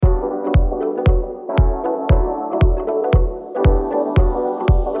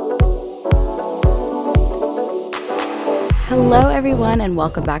everyone, and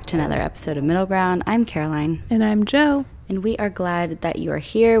welcome back to another episode of Middle Ground. I'm Caroline. And I'm Joe. And we are glad that you are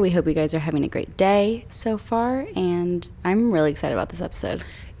here. We hope you guys are having a great day so far, and I'm really excited about this episode.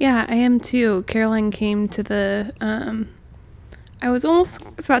 Yeah, I am too. Caroline came to the, I was almost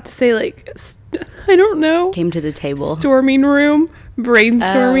about to say, I don't know. Came to the table. Storming room,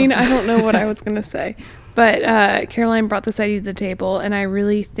 brainstorming. Oh. I don't know what I was going to say. But Caroline brought this idea to the table, and I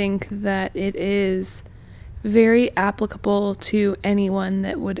really think that it is very applicable to anyone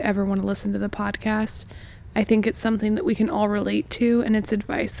that would ever want to listen to the podcast. I think it's something that we can all relate to, and it's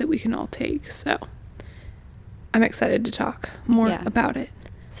advice that we can all take. So I'm excited to talk more about it.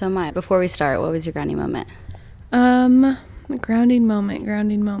 So before we start, what was your grounding moment? Grounding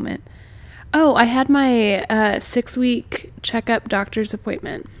moment. Oh, I had my 6-week checkup doctor's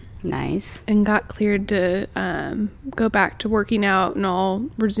appointment. Nice. And got cleared to go back to working out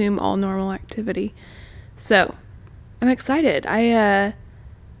and resume all normal activity. So I'm excited. I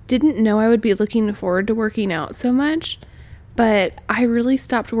didn't know I would be looking forward to working out so much, but I really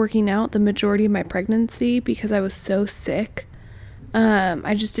stopped working out the majority of my pregnancy because I was so sick.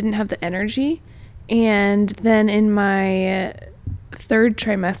 I just didn't have the energy. And then in my third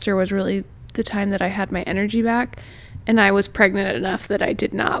trimester was really the time that I had my energy back. And I was pregnant enough that I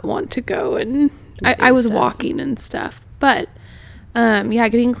did not want to go, and I was walking and stuff. But,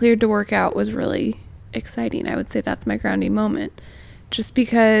 getting cleared to work out was really exciting. I would say that's my grounding moment. Just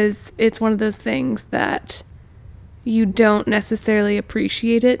because it's one of those things that you don't necessarily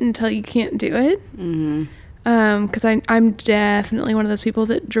appreciate it until you can't do it. Mm-hmm. Because I'm definitely one of those people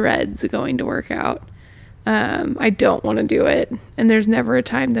that dreads going to work out. I don't want to do it, and there's never a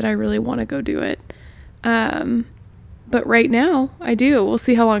time that I really want to go do it. But right now, I do. We'll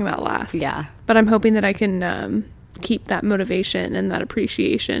see how long that lasts. Yeah. But I'm hoping that I can keep that motivation and that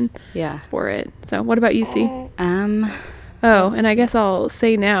appreciation for it. So what about you, C? And I guess I'll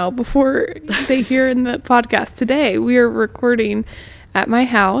say now, before they hear in the podcast today, we are recording at my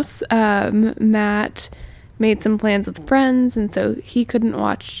house. Matt made some plans with friends, and so he couldn't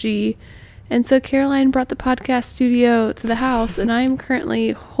watch G. And so Caroline brought the podcast studio to the house, and I am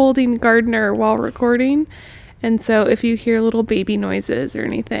currently holding Gardner while recording. And so if you hear little baby noises or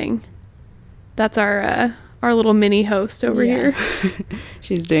anything, that's our little mini host over here.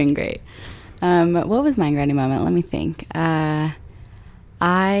 She's doing great. What was my grounding moment? Let me think. I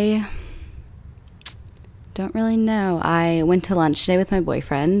don't really know. I went to lunch today with my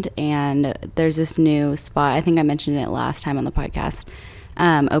boyfriend, and there's this new spot. I think I mentioned it last time on the podcast.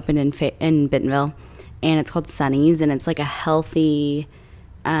 Opened in Bentonville, and it's called Sunny's, and it's like a healthy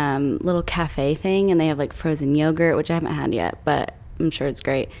little cafe thing, and they have like frozen yogurt, which I haven't had yet, but I'm sure it's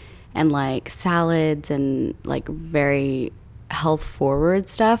great, and like salads and like very health forward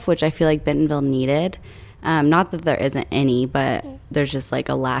stuff, which I feel like Bentonville needed. Not that there isn't any, but there's just like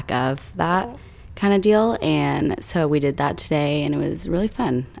a lack of that kind of deal. And so we did that today, and it was really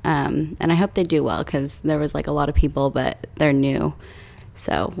fun. And I hope they do well, because there was like a lot of people, but they're new.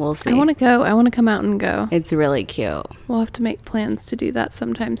 So we'll see. I want to go. I want to come out and go. It's really cute. We'll have to make plans to do that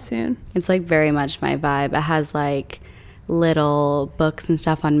sometime soon. It's like very much my vibe. It has like little books and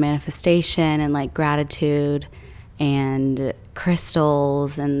stuff on manifestation and like gratitude and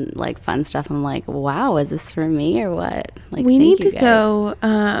crystals and like fun stuff. I'm like, wow, is this for me or what? Like, we need to go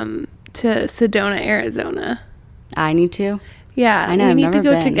to Sedona, Arizona. I need to? Yeah, I know. We I've need never to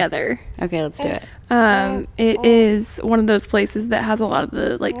go been. together. Okay, let's do it. It is one of those places that has a lot of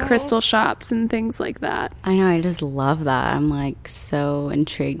the like crystal shops and things like that. I know. I just love that. I'm like so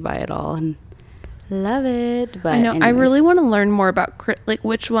intrigued by it all and love it. But I know. anyways. I really want to learn more about like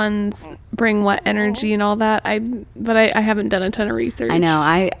which ones bring what energy and all that. But I haven't done a ton of research. I know.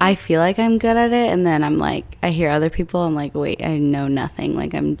 I feel like I'm good at it, and then I'm like, I hear other people. I'm like, wait, I know nothing.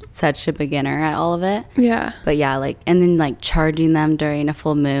 Like, I'm such a beginner at all of it. Yeah. But yeah, like, and then like charging them during a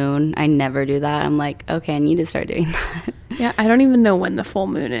full moon. I never do that. I'm like, okay, I need to start doing that. Yeah, I don't even know when the full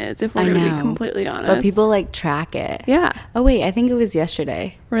moon is, if we're going to be completely honest. But people like track it. Yeah. Oh wait, I think it was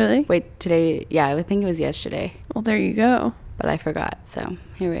yesterday. Really? Wait, today? Yeah, I think it was yesterday. Well, there you go. But I forgot, so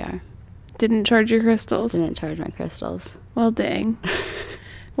here we are. Didn't charge your crystals. Didn't charge my crystals. Well, dang.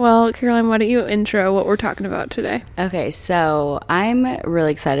 Well, Caroline, why don't you intro what we're talking about today? Okay, so I'm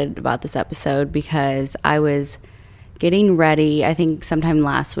really excited about this episode because I was getting ready, I think sometime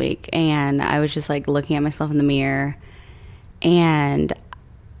last week, and I was just like looking at myself in the mirror, and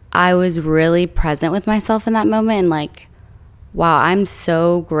I was really present with myself in that moment, and like, wow, I'm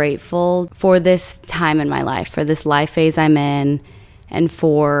so grateful for this time in my life, for this life phase I'm in, and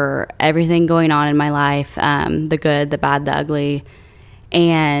for everything going on in my life, the good, the bad, the ugly.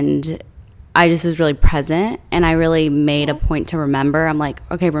 And I just was really present, and I really made a point to remember. I'm like,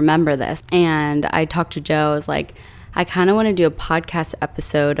 okay, remember this. And I talked to Joe. I was like, I kind of want to do a podcast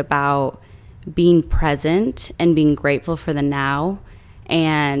episode about being present and being grateful for the now,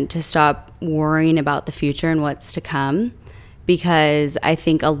 and to stop worrying about the future and what's to come, because I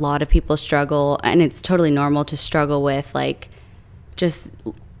think a lot of people struggle, and it's totally normal to struggle with like just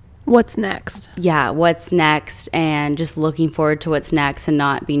what's next. Yeah, what's next, and just looking forward to what's next and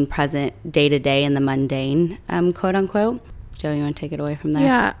not being present day to day in the mundane, quote unquote. Joe, you want to take it away from there?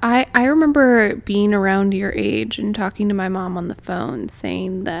 Yeah, I remember being around your age and talking to my mom on the phone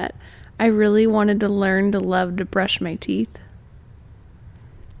saying that I really wanted to learn to love to brush my teeth.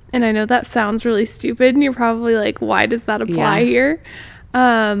 And I know that sounds really stupid, and you're probably like, why does that apply here?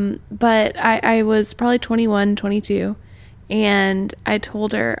 But I was probably 21, 22, and I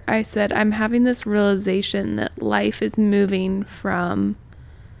told her, I said, I'm having this realization that life is moving from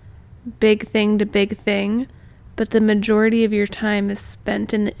big thing to big thing, but the majority of your time is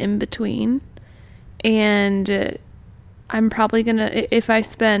spent in the in-between. And I'm probably going to, if I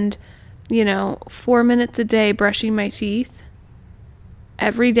spend, 4 minutes a day brushing my teeth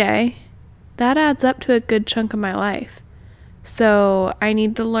every day, that adds up to a good chunk of my life. So I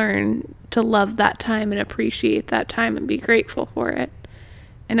need to learn to love that time and appreciate that time and be grateful for it.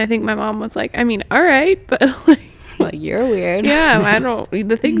 And I think my mom was like, I mean, all right, but like, well, you're weird. Yeah,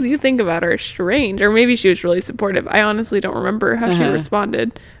 the things you think about are strange. Or maybe she was really supportive. I honestly don't remember how she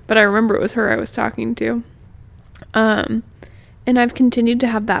responded, but I remember it was her I was talking to. And I've continued to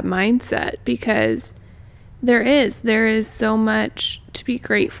have that mindset because there is so much to be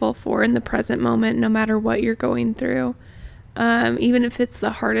grateful for in the present moment, no matter what you're going through. Even if it's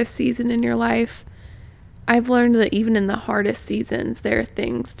the hardest season in your life, I've learned that even in the hardest seasons, there are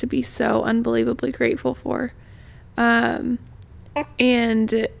things to be so unbelievably grateful for. And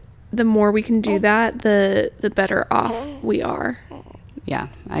the more we can do that, the better off we are. Yeah,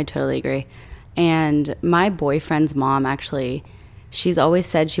 I totally agree. And my boyfriend's mom, actually, she's always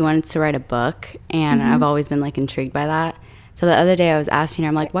said she wanted to write a book, and I've always been like intrigued by that. So the other day I was asking her,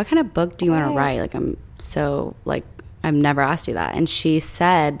 I'm like, what kind of book do you want to write? Like, I've never asked you that. And she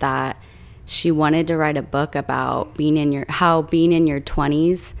said that she wanted to write a book about being in your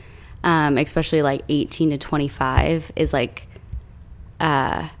 20s, especially like 18 to 25, is like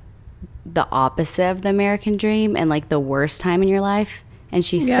the opposite of the American dream and like the worst time in your life. And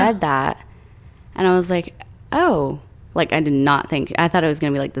she said that, and I was like, oh, like I did not think, I thought it was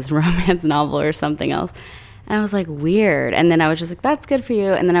going to be like this romance novel or something else. And I was like, weird. And then I was just like, that's good for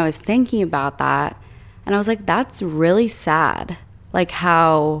you. And then I was thinking about that, and I was like, that's really sad. Like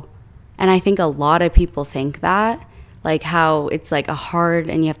how, and I think a lot of people think that, like how it's like a hard,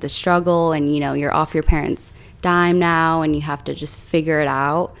 and you have to struggle, and you're off your parents' dime now, and you have to just figure it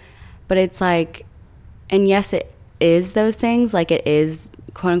out. But it's like, and yes, it is those things, like it is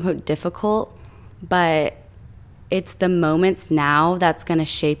quote unquote difficult, but it's the moments now that's going to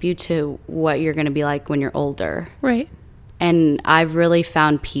shape you to what you're going to be like when you're older. Right. And I've really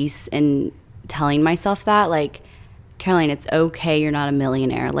found peace in telling myself that, like, Caroline, it's okay you're not a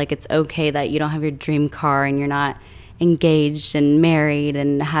millionaire. Like, it's okay that you don't have your dream car and you're not engaged and married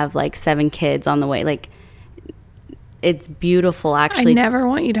and have like 7 kids on the way. Like, it's beautiful, actually. I never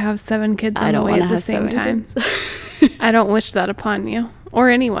want you to have 7 kids on the way at the same time. I don't wish that upon you,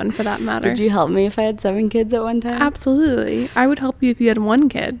 or anyone for that matter. Would you help me if I had 7 kids at one time? Absolutely. I would help you if you had 1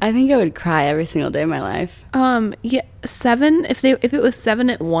 kid. I think I would cry every single day of my life. Yeah, 7. If it was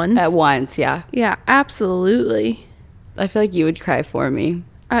 7 at once. At once, yeah. Yeah, absolutely. I feel like you would cry for me.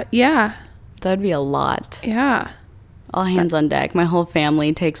 Yeah. That would be a lot. Yeah. All hands on deck. My whole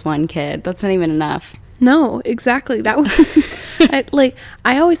family takes 1 kid. That's not even enough. No, exactly. That would,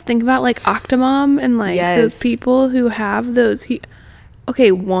 I always think about like Octomom and like those people who have those.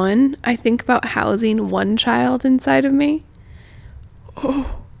 Okay, I think about housing 1 child inside of me.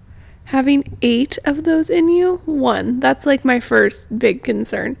 Oh, having 8 of those in you. 1, that's like my first big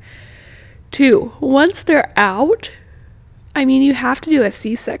concern. 2, once they're out, I mean, you have to do a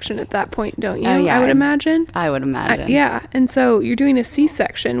C-section at that point, don't you? Oh, yeah, I would imagine. I would imagine. Yeah. And so you're doing a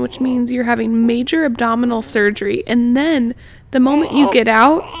C-section, which means you're having major abdominal surgery. And then the moment you get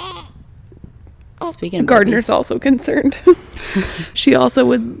out, speaking of Gardner's babies. also concerned. She also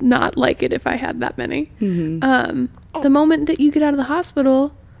would not like it if I had that many. The moment that you get out of the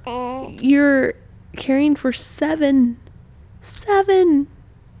hospital, you're caring for 7.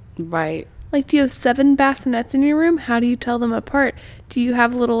 Right. Like, do you have 7 bassinets in your room? How do you tell them apart? Do you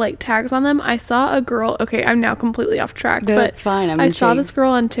have little, like, tags on them? I saw a girl. Okay, I'm now completely off track. No, but it's fine. I saw this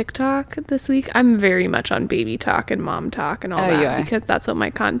girl on TikTok this week. I'm very much on baby talk and mom talk and all that because that's what my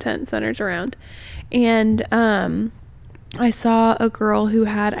content centers around. And I saw a girl who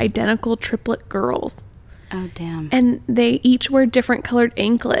had identical triplet girls. Oh, damn. And they each wear different colored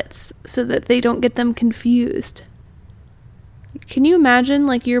anklets so that they don't get them confused. Can you imagine,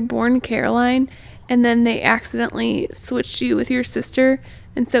 like, you're born Caroline and then they accidentally switched you with your sister,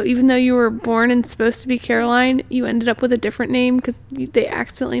 and so even though you were born and supposed to be Caroline, you ended up with a different name because they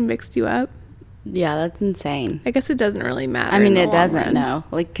accidentally mixed you up? Yeah, that's insane. I guess it doesn't really matter. I mean, it doesn't, no.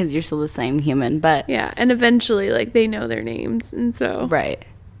 Like, because you're still the same human, but... Yeah, and eventually, like, they know their names, and so... Right.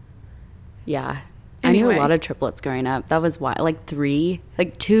 Yeah. Anyway. I knew a lot of triplets growing up. That was why. Like, 3.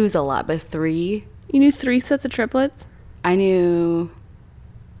 Like, 2's a lot, but 3... You knew 3 sets of triplets? I knew...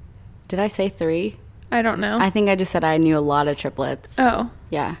 Did I say 3? I don't know. I think I just said I knew a lot of triplets. Oh.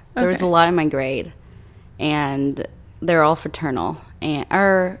 Yeah. There was a lot in my grade. And they're all fraternal.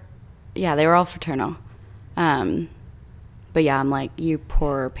 Yeah, they were all fraternal. But yeah, I'm like, you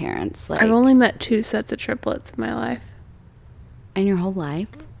poor parents. Like, I've only met 2 sets of triplets in my life. In your whole life?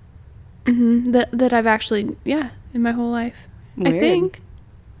 Mm-hmm. That I've actually, yeah, in my whole life. Weird. I think.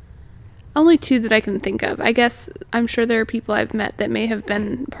 Only 2 that I can think of. I guess I'm sure there are people I've met that may have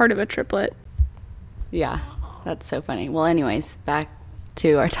been part of a triplet. Yeah, that's so funny. Well, anyways, back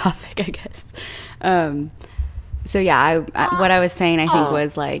to our topic, I guess. So yeah, what I was saying, I think,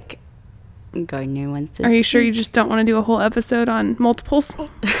 was like, going new ones to... Are you sure you just don't want to do a whole episode on multiples?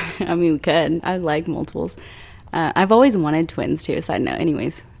 I mean, we could. I like multiples. I've always wanted twins too, side note.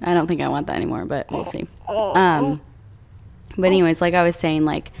 Anyways, I don't think I want that anymore, but we'll see. But anyways, like I was saying,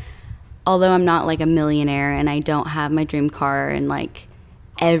 like, although I'm not like a millionaire and I don't have my dream car and like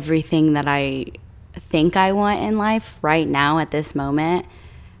everything that I think I want in life right now at this moment,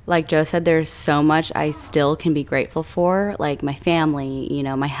 like Joe said, there's so much I still can be grateful for, like my family, you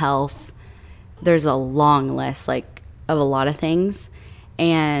know, my health. There's a long list, like, of a lot of things.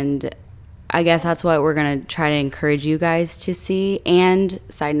 And I guess that's what we're going to try to encourage you guys to see. And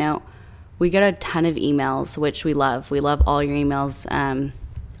side note, we get a ton of emails, which we love. We love all your emails,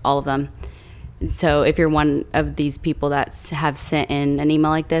 all of them. So if you're one of these people that have sent in an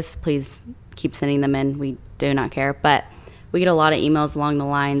email like this, please keep sending them in. We do not care. But we get a lot of emails along the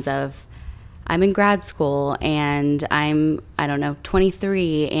lines of, I'm in grad school and I'm,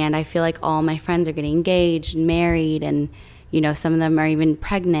 23, and I feel like all my friends are getting engaged and married, and, you know, some of them are even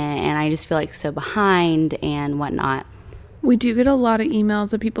pregnant, and I just feel like so behind and whatnot. We do get a lot of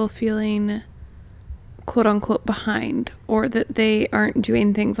emails of people feeling quote unquote behind, or that they aren't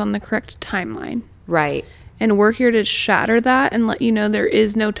doing things on the correct timeline. Right. And we're here to shatter that and let you know there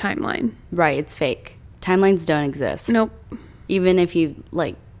is no timeline. Right. It's fake. Timelines don't exist. Nope. Even if you,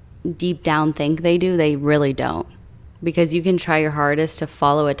 like, deep down think they do, they really don't. Because you can try your hardest to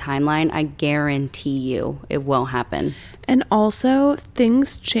follow a timeline. I guarantee you it won't happen. And also,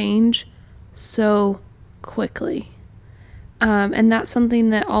 things change so quickly. And that's something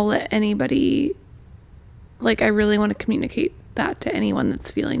that I'll let anybody, like, I really want to communicate that to anyone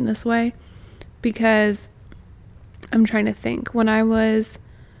that's feeling this way. Because I'm trying to think. When I was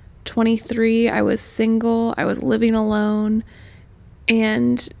 23, I was single, I was living alone,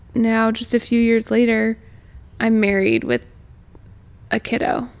 and now just a few years later, I'm married with a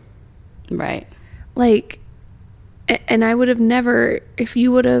kiddo. Right. Like, and I would have never, if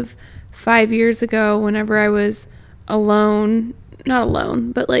you would have 5 years ago, whenever I was alone, not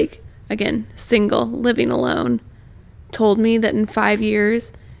alone, but like, again, single, living alone, told me that in 5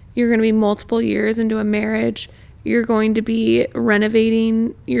 years, you're going to be multiple years into a marriage, you're going to be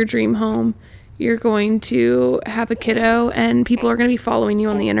renovating your dream home, you're going to have a kiddo, and people are going to be following you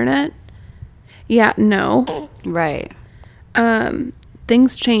on the internet. Yeah, no. Right.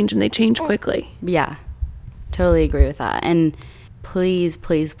 Things change, and they change quickly. Yeah. Totally agree with that. And please,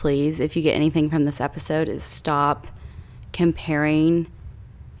 please, please, if you get anything from this episode, is stop comparing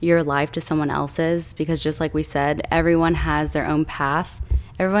your life to someone else's, because just like we said, everyone has their own path.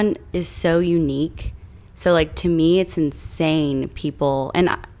 Everyone is so unique. So, like, to me, it's insane people, and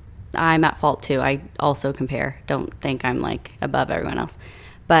I'm at fault too. I also compare. Don't think I'm, like, above everyone else.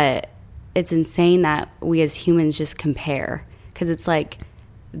 But it's insane that we as humans just compare, because it's like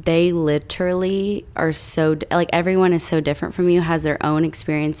they literally are so, like, everyone is so different from you, has their own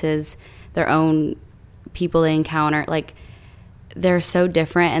experiences, their own people they encounter. Like, they're so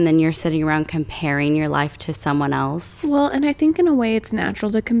different, and then you're sitting around comparing your life to someone else. Well, and I think in a way it's natural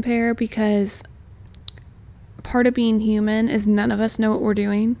to compare, because part of being human is none of us know what we're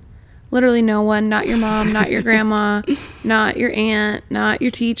doing. Literally no one, not your mom, not your grandma, not your aunt, not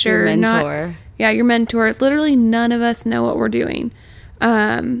your teacher, your mentor. Your mentor. Literally none of us know what we're doing.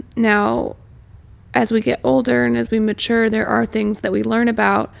 Now, as we get older and as we mature, there are things that we learn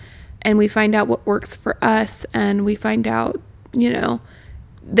about, and we find out what works for us, and we find out,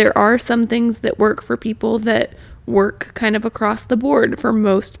 there are some things that work for people that work kind of across the board for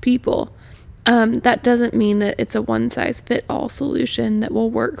most people. That doesn't mean that it's a one-size-fit-all solution that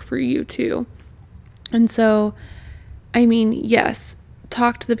will work for you too. And so, I mean, yes,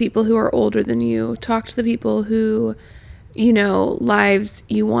 talk to the people who are older than you. Talk to the people who, lives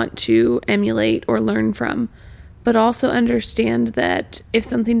you want to emulate or learn from. But also understand that if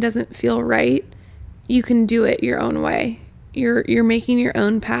something doesn't feel right, you can do it your own way. You're making your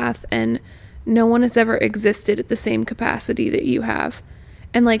own path, and no one has ever existed at the same capacity that you have.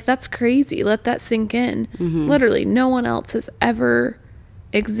 And that's crazy. Let that sink in. Mm-hmm. Literally, no one else has ever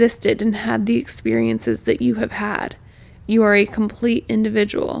existed and had the experiences that you have had. You are a complete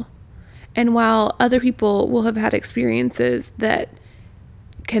individual. And while other people will have had experiences that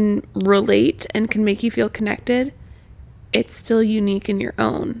can relate and can make you feel connected, it's still unique in your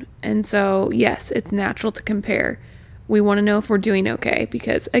own. And so, yes, it's natural to compare. We want to know if we're doing okay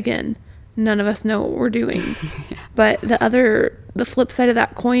because, again, none of us know what we're doing. Yeah. But the flip side of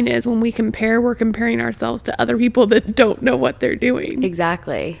that coin is when we compare, we're comparing ourselves to other people that don't know what they're doing.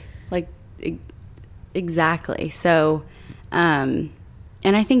 Exactly. Exactly. So, and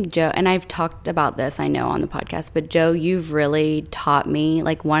I think Joe, and I've talked about this, I know, on the podcast, but Joe, you've really taught me,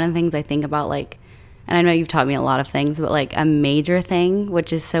 one of the things I think about, and I know you've taught me a lot of things, but a major thing,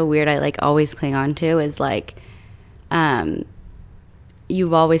 which is so weird, I always cling on to, is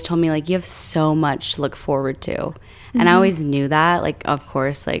you've always told me you have so much to look forward to. Mm-hmm. And I always knew that, of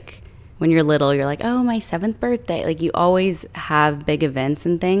course, when you're little, you're oh, my 7th birthday. You always have big events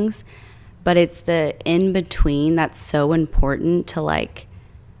and things, but it's the in between that's so important to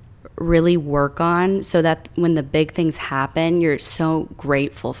really work on so that when the big things happen, you're so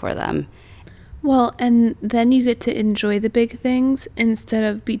grateful for them. Well, and then you get to enjoy the big things instead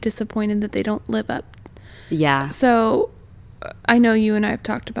of be disappointed that they don't live up. Yeah. So I know you and I have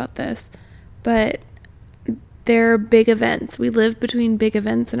talked about this, but they're big events. We live between big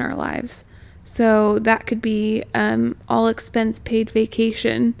events in our lives. So that could be all expense paid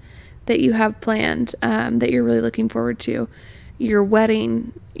vacation that you have planned, that you're really looking forward to. Your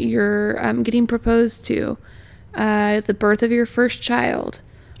wedding, your getting proposed to, the birth of your first child.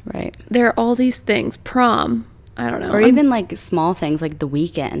 Right. There are all these things. Prom. I don't know. Or even small things the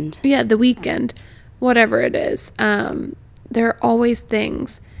weekend. Yeah, the weekend. Whatever it is. There are always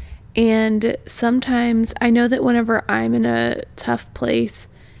things. And sometimes I know that whenever I'm in a tough place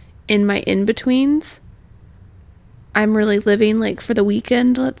in my in-betweens, I'm really living for the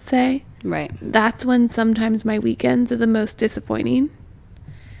weekend, let's say. Right. That's when sometimes my weekends are the most disappointing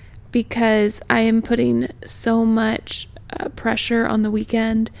because I am putting so much pressure on the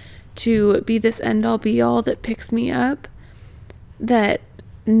weekend to be this end-all be-all that picks me up that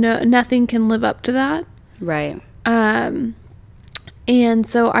nothing can live up to that. Right. And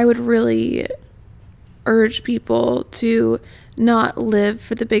so I would really urge people to not live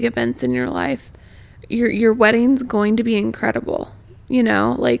for the big events in your life. Your wedding's going to be incredible.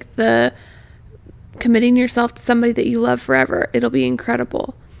 The committing yourself to somebody that you love forever, it'll be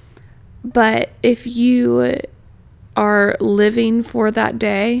incredible. But if you are living for that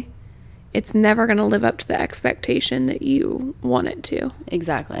day, it's never going to live up to the expectation that you want it to.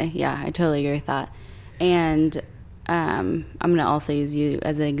 Exactly. Yeah, I totally agree with that. And I'm going to also use you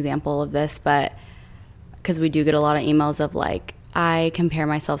as an example of this, but because we do get a lot of emails of I compare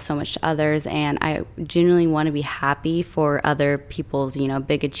myself so much to others, and I genuinely want to be happy for other people's,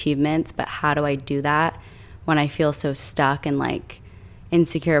 big achievements, but how do I do that when I feel so stuck and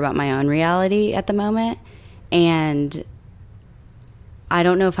insecure about my own reality at the moment? And I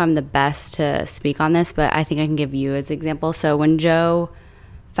don't know if I'm the best to speak on this, but I think I can give you as an example. So when Joe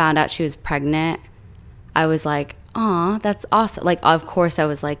found out she was pregnant, I was aw, that's awesome. Of course I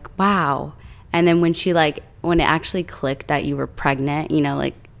was wow. And then when she when it actually clicked that you were pregnant,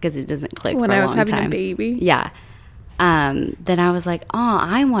 because it doesn't click when for a long long time. When I was having a baby. Yeah. Then I was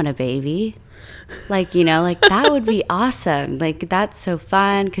I want a baby. That would be awesome. That's so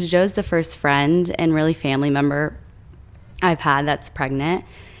fun. Because Joe's the first friend and really family member I've had that's pregnant.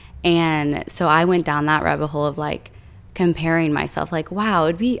 And so I went down that rabbit hole of comparing myself. Wow,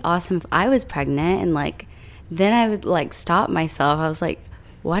 it'd be awesome if I was pregnant. And then I would stop myself. I was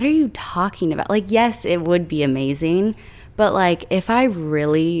what are you talking about? Yes, it would be amazing. But if I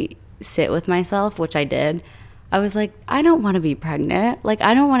really sit with myself, which I did, I was like, I don't want to be pregnant. Like,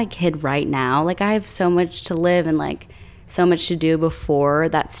 I don't want a kid right now. Like, I have so much to live and like so much to do before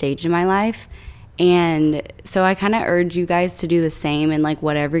that stage in my life. And so I kind of urge you guys to do the same in like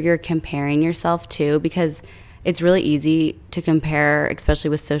whatever you're comparing yourself to, because it's really easy to compare, especially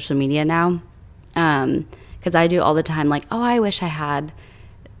with social media now. Because I do all the time, like, oh, I wish I had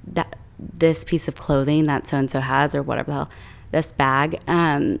this piece of clothing that so-and-so has, or whatever the hell, this bag.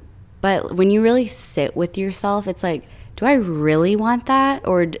 But when you really sit with yourself, it's like, do I really want that?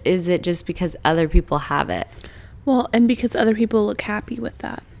 Or is it just because other people have it? Well, and because other people look happy with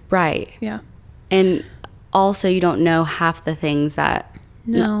that. Right. Yeah. And also you don't know half the things that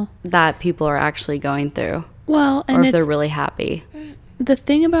No. that people are actually going through. Well, and or if they're really happy. The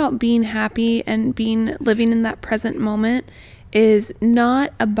thing about being happy and living in that present moment is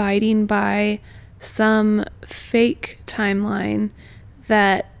not abiding by some fake timeline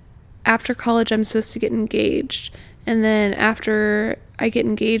that after college I'm supposed to get engaged, and then after I get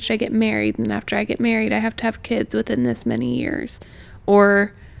engaged I get married, and after I get married I have to have kids within this many years.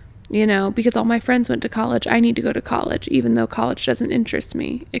 Or, you know, because all my friends went to college, I need to go to college even though college doesn't interest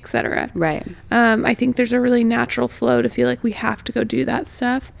me, etc. Right. I think there's a really natural flow to feel like we have to go do that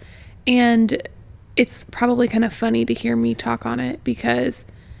stuff. And it's probably kind of funny to hear me talk on it, because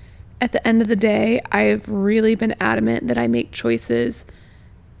at the end of the day, I've really been adamant that I make choices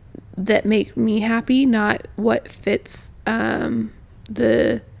that make me happy, not what fits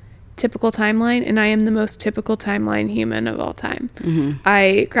the typical timeline. And I am the most typical timeline human of all time. Mm-hmm.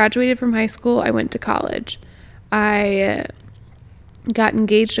 I graduated from high school. I went to college. I got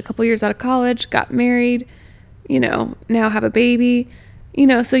engaged a couple years out of college, got married, you know, now have a baby, you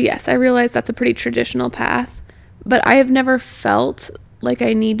know. So yes, I realize that's a pretty traditional path, but I have never felt like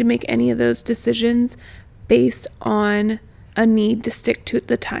I need to make any of those decisions based on a need to stick to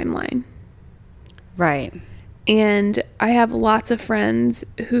the timeline. Right. And I have lots of friends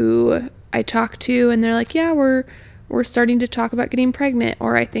who I talk to and they're like, yeah, we're starting to talk about getting pregnant,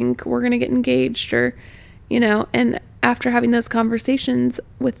 or I think we're going to get engaged, or, you know, and after having those conversations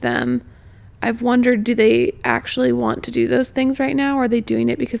with them, I've wondered, do they actually want to do those things right now? Or are they doing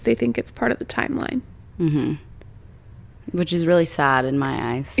it because they think it's part of the timeline? Mm-hmm. Which is really sad in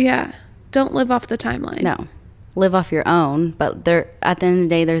my eyes. Yeah. Don't live off the timeline. No. Live off your own, but at the end of the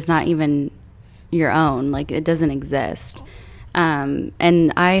day, there's not even your own. Like, it doesn't exist.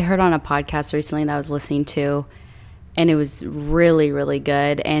 And I heard on a podcast recently that I was listening to, and it was really, really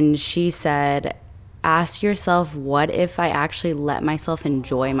good. And she said, ask yourself, what if I actually let myself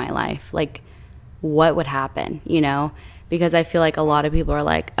enjoy my life? Like, what would happen, you know? Because I feel like a lot of people are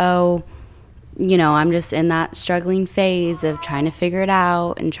like, oh, you know, I'm just in that struggling phase of trying to figure it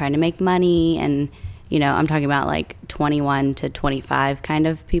out and trying to make money. And, you know, I'm talking about like 21 to 25 kind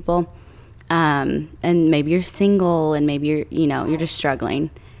of people. And maybe you're single, and maybe you're just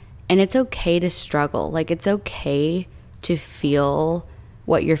struggling. And it's okay to struggle. Like, it's okay to feel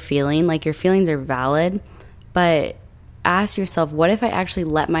what you're feeling. Like, your feelings are valid, but ask yourself, what if I actually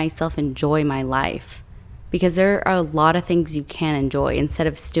let myself enjoy my life? Because there are a lot of things you can enjoy, instead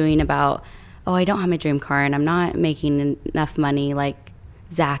of stewing about, oh, I don't have my dream car and I'm not making enough money like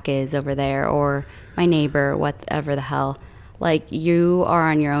Zach is over there, or my neighbor, whatever the hell. Like, you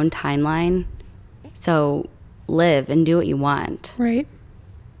are on your own timeline, so live and do what you want. Right.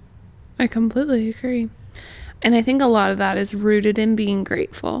 I completely agree. And I think a lot of that is rooted in being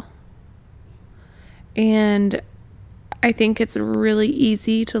grateful. And I think it's really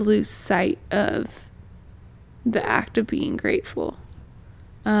easy to lose sight of the act of being grateful.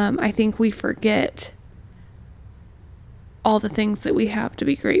 I think we forget all the things that we have to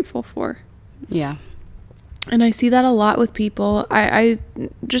be grateful for. Yeah. And I see that a lot with people. I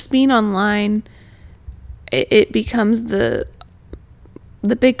just being online, it becomes the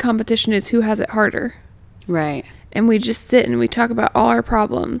big competition is who has it harder. Right. And we just sit and we talk about all our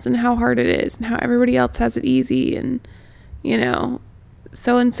problems and how hard it is and how everybody else has it easy. And, you know,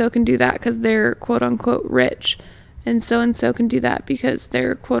 so-and-so can do that because they're quote-unquote rich. And so-and-so can do that because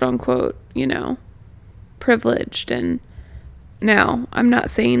they're quote-unquote, you know, privileged. And now, I'm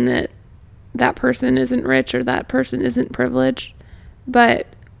not saying that person isn't rich or that person isn't privileged. But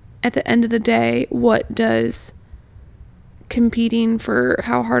at the end of the day, what does competing for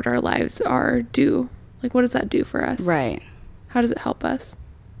how hard our lives are do? Like, what does that do for us? Right. How does it help us?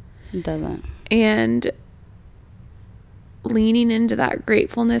 It doesn't. And leaning into that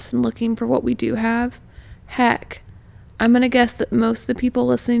gratefulness and looking for what we do have. Heck, I'm going to guess that most of the people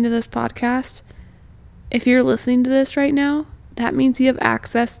listening to this podcast, if you're listening to this right now, that means you have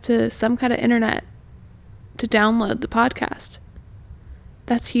access to some kind of internet to download the podcast.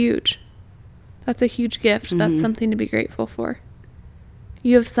 That's huge. That's a huge gift. That's something to be grateful for.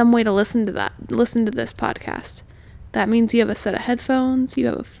 You have some way to listen to this podcast. That means you have a set of headphones, you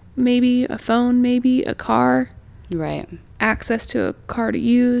have maybe a phone, maybe a car. Right. Access to a car to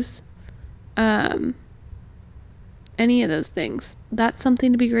use. Any of those things. That's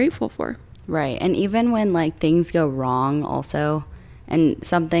something to be grateful for. Right. And even when like things go wrong also, and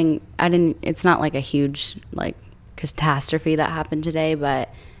something, it's not like a huge like catastrophe that happened today, but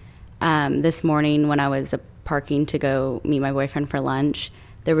this morning when I was parking to go meet my boyfriend for lunch,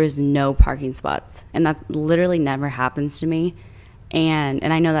 there was no parking spots. And that literally never happens to me. And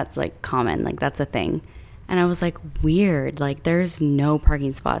I know that's like common, like that's a thing. And I was like, weird, like there's no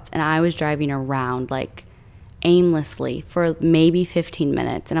parking spots. And I was driving around like aimlessly for maybe 15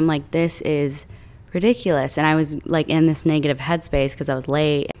 minutes. And I'm like, this is ridiculous. And I was like in this negative headspace because I was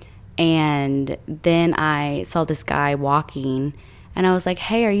late. And then I saw this guy walking and I was like,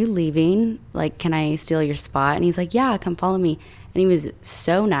 hey, are you leaving? Like, can I steal your spot? And he's like, yeah, come follow me. And he was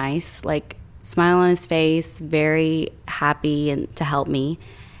so nice, like smile on his face, very happy and to help me.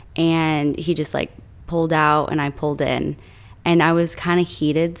 And he just like pulled out and I pulled in. And I was kind of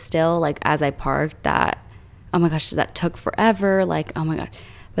heated still, like as I parked, that, oh my gosh, that took forever. Like, oh my gosh.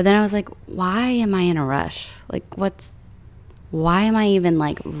 But then I was like, why am I in a rush? Like, why am I even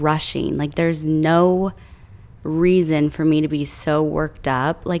like rushing? Like, there's no reason for me to be so worked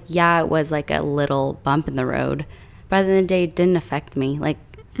up. Like, yeah, it was like a little bump in the road. By the end of the day, it didn't affect me. Like,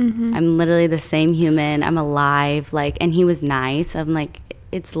 I'm literally the same human. I'm alive. Like, and he was nice. I'm like,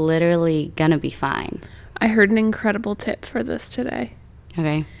 it's literally gonna be fine. I heard an incredible tip for this today.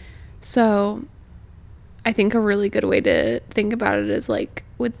 Okay. So, I think a really good way to think about it is like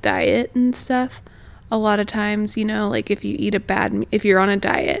with diet and stuff. A lot of times, you know, like if you're on a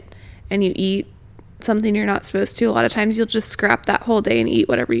diet and you eat something you're not supposed to, a lot of times you'll just scrap that whole day and eat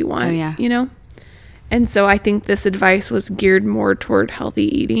whatever you want. Oh, yeah. You know? And so I think this advice was geared more toward healthy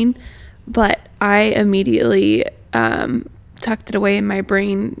eating, but I immediately tucked it away in my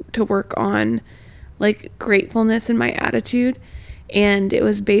brain to work on like gratefulness in my attitude. And it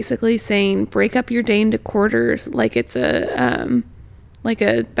was basically saying, break up your day into quarters like it's a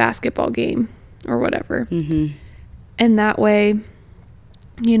basketball game or whatever. Mm-hmm. And that way,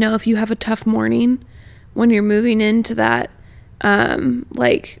 you know, if you have a tough morning, when you're moving into that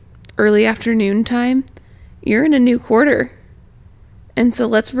like early afternoon time, you're in a new quarter. And so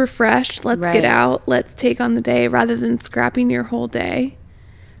let's refresh, let's get out, let's take on the day rather than scrapping your whole day.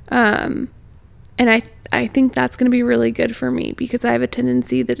 And I think that's going to be really good for me because I have a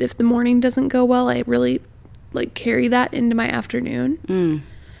tendency that if the morning doesn't go well, I really like carry that into my afternoon.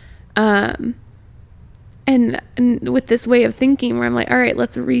 And with this way of thinking where I'm like, all right,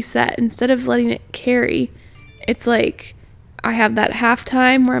 let's reset. Instead of letting it carry, it's like I have that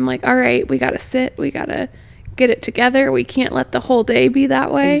halftime where I'm like, all right, we got to sit. We got to get it together. We can't let the whole day be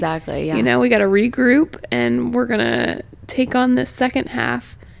that way. Exactly, yeah. You know, we got to regroup and we're going to take on this second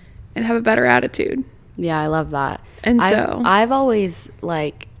half and have a better attitude. Yeah, I love that. And so I've always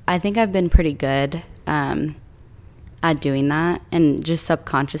like, I think I've been pretty good at doing that and just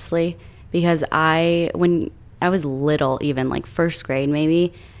subconsciously because when I was little, even like first grade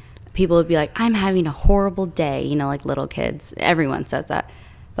maybe, people would be like, I'm having a horrible day, you know, like little kids. Everyone says that.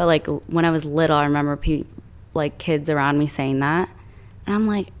 But like when I was little, I remember like kids around me saying that. And I'm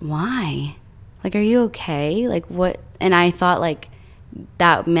like, why? Like, are you okay? Like what? And I thought like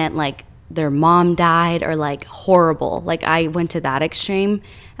that meant like their mom died or like horrible. Like I went to that extreme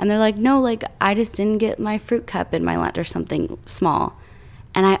and they're like, no, like I just didn't get my fruit cup in my lunch or something small.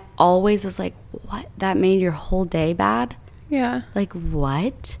 And I always was like, what? That made your whole day bad? Yeah. Like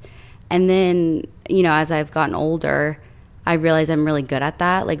what? And then, you know, as I've gotten older, I realize I'm really good at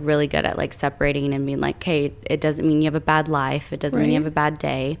that, like really good at like separating and being like, hey, it doesn't mean you have a bad life. It doesn't mean you have a bad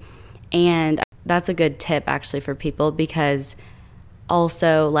day. And that's a good tip actually for people because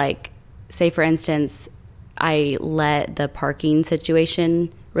also like, say for instance, I let the parking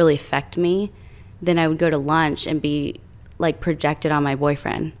situation really affect me. Then I would go to lunch and be like projected on my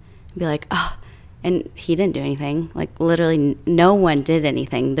boyfriend and be like, oh, and he didn't do anything. Like literally no one did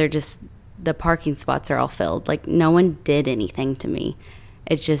anything. They're just, the parking spots are all filled. Like no one did anything to me.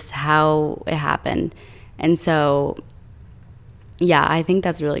 It's just how it happened. And so, yeah, I think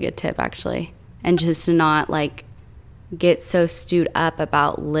that's a really good tip actually. And just to not like get so stewed up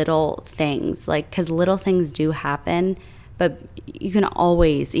about little things. Like, because little things do happen, but you can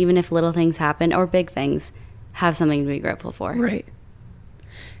always, even if little things happen or big things, have something to be grateful for. Right.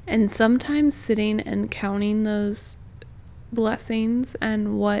 And sometimes sitting and counting those blessings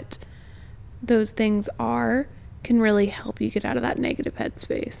and what those things are can really help you get out of that negative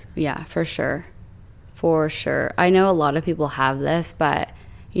headspace. Yeah, for sure. For sure. I know a lot of people have this, but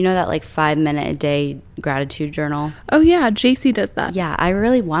you know that like 5-minute a day gratitude journal? Oh yeah, JC does that. Yeah, I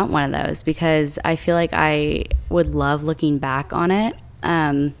really want one of those because I feel like I would love looking back on it.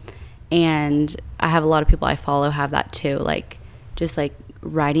 And I have a lot of people I follow have that too, like just like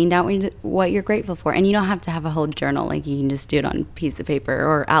writing down what you're grateful for. And you don't have to have a whole journal. Like you can just do it on a piece of paper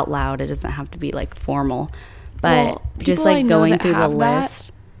or out loud. It doesn't have to be like formal. But just like going through the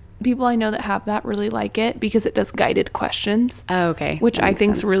list. People I know that have that really like it because it does guided questions. Oh, okay. Which I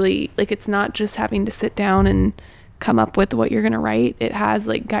think is really, like, it's not just having to sit down and come up with what you're going to write. It has,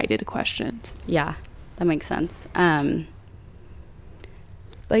 like, guided questions. Yeah, that makes sense. But,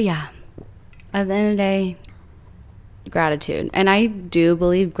 yeah, at the end of the day, gratitude. And I do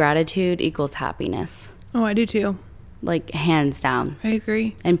believe gratitude equals happiness. Oh, I do too. Like, hands down. I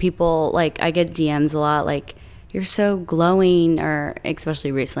agree. And people, like, I get DMs a lot, like, you're so glowing, or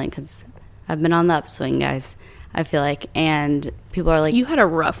especially recently because I've been on the upswing, guys, I feel like. And people are like... You had a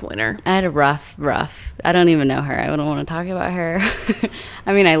rough winter. I had a rough. I don't even know her. I don't want to talk about her.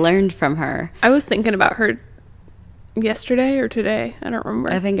 I mean, I learned from her. I was thinking about her yesterday or today. I don't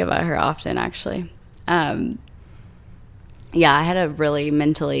remember. I think about her often, actually. Yeah, I had a really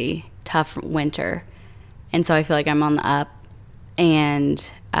mentally tough winter. And so I feel like I'm on the up.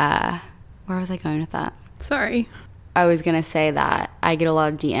 And where was I going with that? Sorry. I was going to say that I get a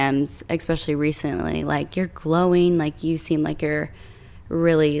lot of DMs, especially recently, like, you're glowing, like, you seem like you're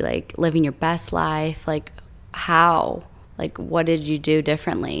really, like, living your best life. Like, how? Like, what did you do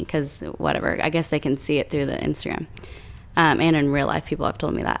differently? Because, whatever, I guess they can see it through the Instagram. And in real life, people have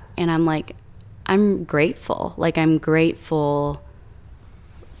told me that. And I'm like, I'm grateful. Like, I'm grateful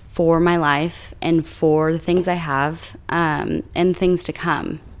for my life and for the things I have and things to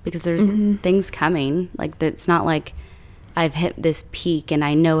come. Because there's things coming. Like, it's not like I've hit this peak and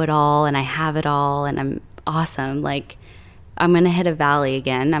I know it all and I have it all and I'm awesome. Like, I'm going to hit a valley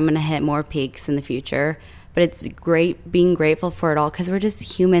again. I'm going to hit more peaks in the future. But it's great being grateful for it all because we're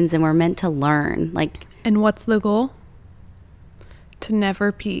just humans and we're meant to learn. Like, and what's the goal? To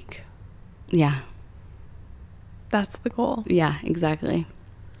never peak. Yeah. That's the goal. Yeah, exactly.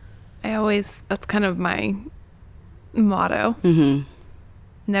 That's kind of my motto.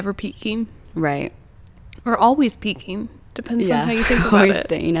 Never peaking. Right. Or always peaking. Depends on how you think about always it.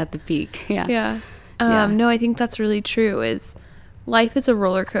 Staying at the peak. Yeah. Yeah. No, I think that's really true. Is life is a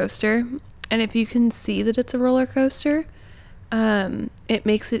roller coaster. And if you can see that it's a roller coaster, it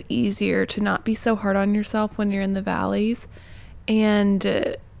makes it easier to not be so hard on yourself when you're in the valleys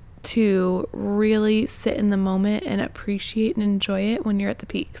and to really sit in the moment and appreciate and enjoy it when you're at the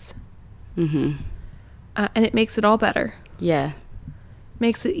peaks. And it makes it all better. Yeah.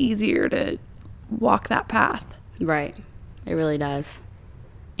 Makes it easier to walk that path. Right. It really does.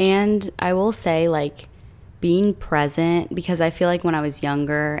 And I will say, like, being present, because I feel like when I was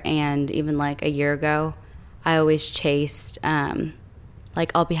younger and even like a year ago, I always chased,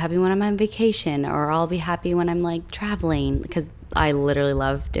 like, I'll be happy when I'm on vacation or I'll be happy when I'm like traveling because I literally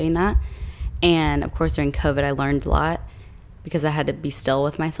love doing that. And of course, during COVID, I learned a lot because I had to be still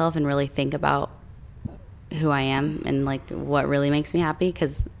with myself and really think about who I am and like what really makes me happy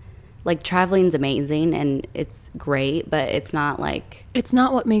because like traveling's amazing and it's great, but it's not like... It's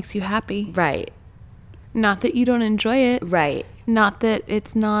not what makes you happy. Right. Not that you don't enjoy it. Right. Not that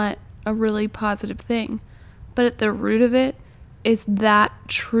it's not a really positive thing. But at the root of it, is that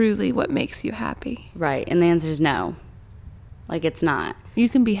truly what makes you happy? Right. And the answer is no. Like, it's not. You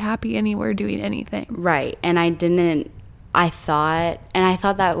can be happy anywhere doing anything. Right. And I thought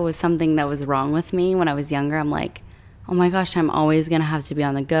that was something that was wrong with me when I was younger. I'm like, oh my gosh, I'm always going to have to be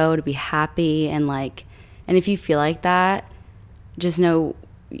on the go to be happy. And like, and if you feel like that, just know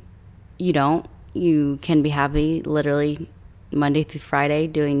you don't. You can be happy literally Monday through Friday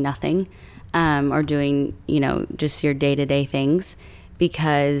doing nothing, or doing, just your day-to-day things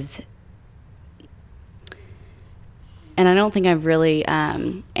because, and I don't think I've really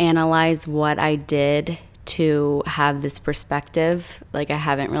analyzed what I did to have this perspective. Like, I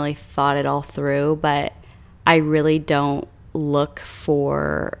haven't really thought it all through, but I really don't look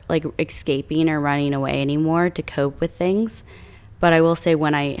for like escaping or running away anymore to cope with things. But I will say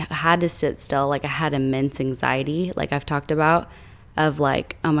when I had to sit still, like I had immense anxiety, like I've talked about, of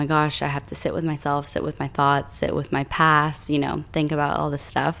like, oh my gosh, I have to sit with myself, sit with my thoughts, sit with my past, think about all this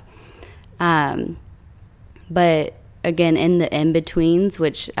stuff. But again, in the in-betweens,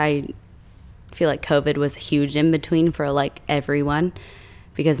 which I feel like COVID was a huge in-between for like everyone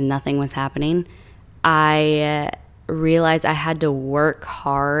because nothing was happening, I realized I had to work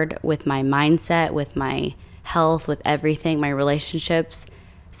hard with my mindset, with my health, with everything, my relationships,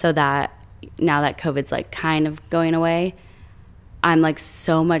 so that now that COVID's like kind of going away, I'm like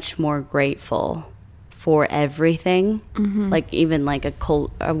so much more grateful for everything, like even like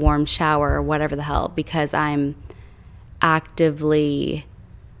a warm shower or whatever the hell, because I'm actively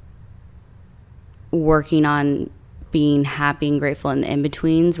working on being happy and grateful in the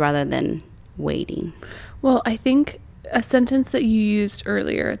in-betweens rather than waiting. Well, I think a sentence that you used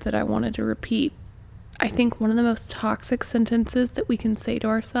earlier that I wanted to repeat, I think one of the most toxic sentences that we can say to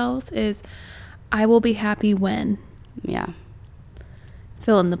ourselves is, I will be happy when. Yeah.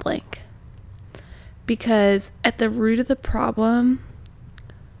 Fill in the blank. Because at the root of the problem,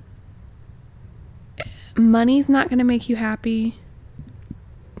 money's not going to make you happy.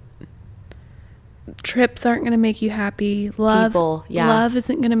 Trips aren't going to make you happy. Love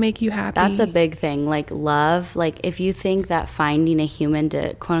isn't going to make you happy. That's a big thing. Like love, like if you think that finding a human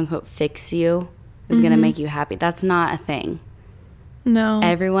to quote unquote fix you is going to make you happy, that's not a thing. No.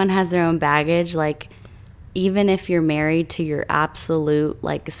 Everyone has their own baggage. Like even if you're married to your absolute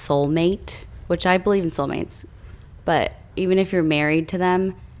like soulmate, which I believe in soulmates, but even if you're married to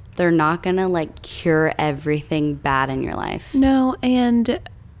them, they're not going to like cure everything bad in your life. No, and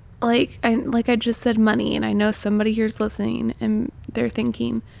like I just said, money, and I know somebody here's listening and they're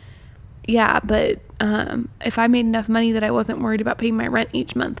thinking, yeah, but if I made enough money that I wasn't worried about paying my rent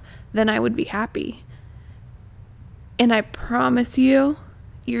each month, then I would be happy. And I promise you,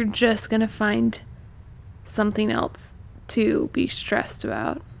 you're just going to find something else to be stressed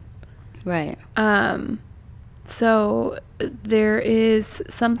about. Right. So there is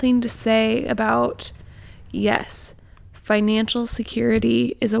something to say about, yes, financial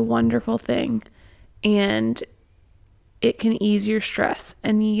security is a wonderful thing and it can ease your stress.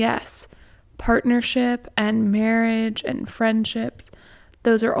 And yes, partnership and marriage and friendships,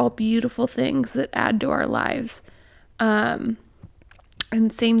 those are all beautiful things that add to our lives. And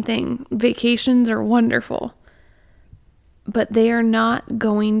same thing, vacations are wonderful, but they are not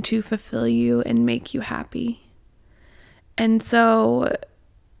going to fulfill you and make you happy. And so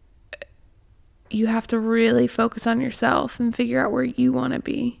you have to really focus on yourself and figure out where you want to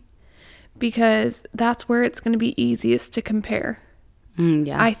be, because that's where it's going to be easiest to compare.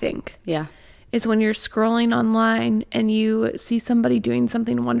 Yeah. I think. Yeah. Is when you're scrolling online and you see somebody doing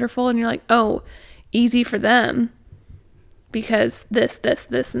something wonderful and you're like, oh, easy for them because this,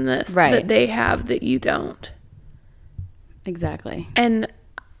 and this that they have that you don't. Exactly. And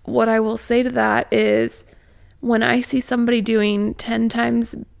what I will say to that is, when I see somebody doing 10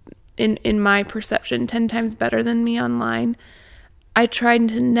 times, in my perception, 10 times better than me online, I try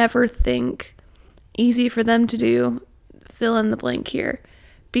to never think easy for them to do, fill in the blank here.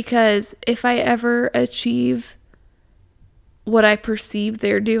 Because if I ever achieve what I perceive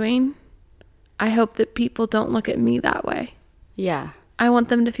they're doing, I hope that people don't look at me that way. Yeah. I want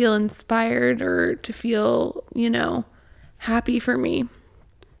them to feel inspired or to feel, happy for me.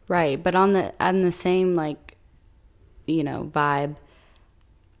 Right. But on the same, like, vibe,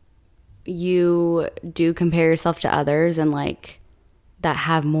 you do compare yourself to others and like that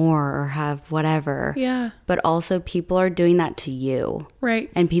have more or have whatever. Yeah. But also people are doing that to you.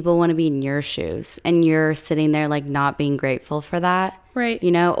 Right. And people want to be in your shoes and you're sitting there like not being grateful for that. Right.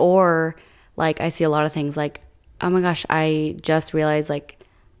 Or like I see a lot of things like, oh my gosh, I just realized like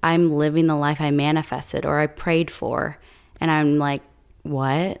I'm living the life I manifested or I prayed for. And I'm like,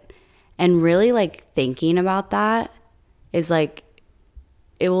 what? And really like thinking about that is like,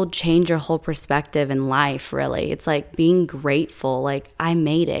 it will change your whole perspective in life, really. It's like being grateful, like I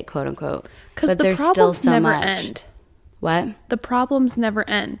made it, quote unquote. Because the problems never end. What? The problems never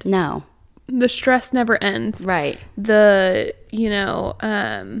end. No. The stress never ends. Right. The, I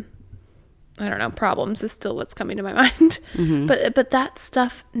don't know, problems is still what's coming to my mind. Mm-hmm. But that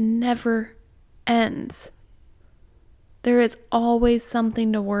stuff never ends. There is always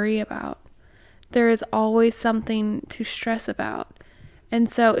something to worry about. There is always something to stress about. And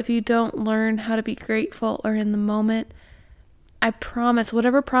so if you don't learn how to be grateful or in the moment, I promise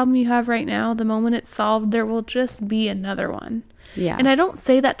whatever problem you have right now, the moment it's solved, there will just be another one. Yeah. And I don't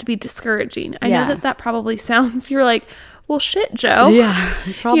say that to be discouraging. I know that probably sounds, you're like, well, shit, Joe. Yeah.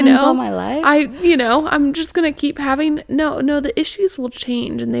 Problems all my life. I'm just going to keep having, no, the issues will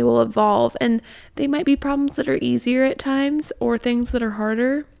change and they will evolve. And they might be problems that are easier at times or things that are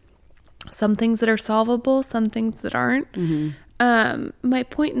harder. Some things that are solvable, some things that aren't. Mm-hmm. My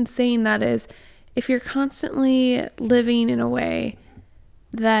point in saying that is, if you're constantly living in a way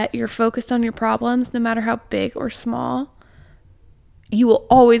that you're focused on your problems, no matter how big or small, you will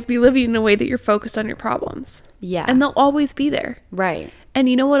always be living in a way that you're focused on your problems. Yeah. And they'll always be there. Right. And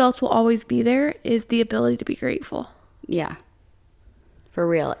you know what else will always be there is the ability to be grateful. Yeah. For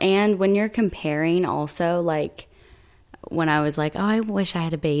real. And when you're comparing also, like, when I was like, oh, I wish I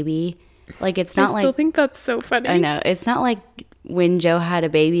had a baby. Like, it's not like... I still think that's so funny. I know. It's not like when Joe had a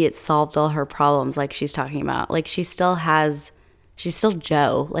baby, it solved all her problems like she's talking about. Like, she's still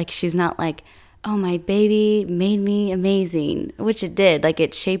Joe. Like, she's not like, oh, my baby made me amazing, which it did. Like,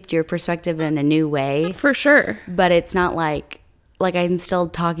 it shaped your perspective in a new way. For sure. But it's not like I'm still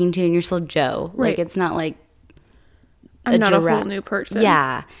talking to you and you're still Joe. Right. Like, it's not like I'm not a whole new person.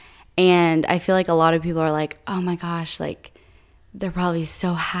 Yeah. And I feel like a lot of people are like, oh my gosh, like, they're probably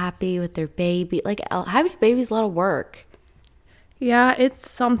so happy with their baby. Like, having a baby is a lot of work. Yeah, it's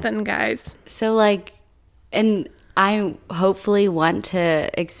something, guys. So, like, and I hopefully want to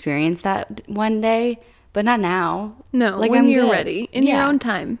experience that one day, but not now. No, like, when I'm you're good. ready, in your own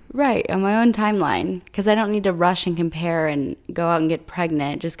time. Right, on my own timeline. Because I don't need to rush and compare and go out and get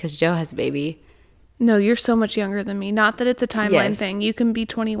pregnant just because Joe has a baby. No, you're so much younger than me. Not that it's a timeline Yes. thing. You can be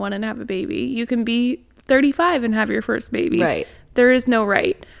 21 and have a baby. You can be 35 and have your first baby. Right. There is no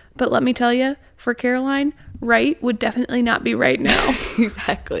right. But let me tell you, for Caroline, right would definitely not be right now.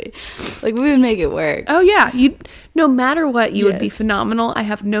 Exactly. Like, we would make it work. Oh, yeah. No matter what, you would be Yes. phenomenal. I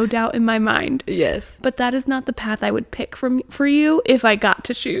have no doubt in my mind. Yes. But that is not the path I would pick for you if I got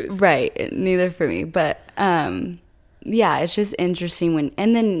to choose. Right. Neither for me. But, yeah, it's just interesting when,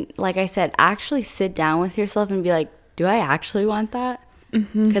 and then, like I said, actually sit down with yourself and be like, do I actually want that?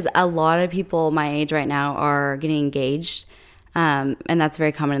 Because a lot of people my age right now are getting engaged. And that's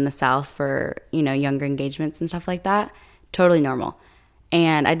very common in the South for, younger engagements and stuff like that. Totally normal.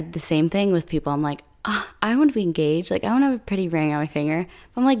 And I did the same thing with people. I'm like, I want to be engaged. Like, I want to have a pretty ring on my finger.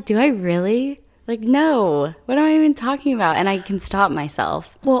 But I'm like, do I really? Like, no. What am I even talking about? And I can stop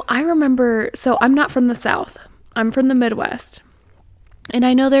myself. Well, I remember, so I'm not from the South. I'm from the Midwest. And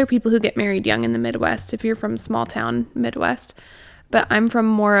I know there are people who get married young in the Midwest if you're from small town Midwest. But I'm from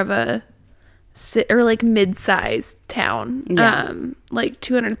more of a mid-sized town, Yeah. like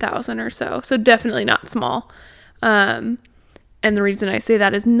 200,000 or so. So definitely not small. And the reason I say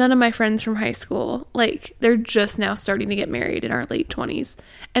that is none of my friends from high school, like, they're just now starting to get married in our late 20s.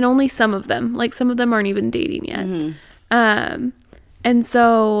 And only some of them, like, some of them aren't even dating yet. Mm-hmm. And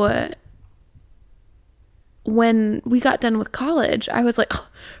so when we got done with college, I was like,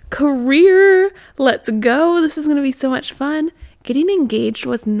 career, let's go. This is going to be so much fun. Getting engaged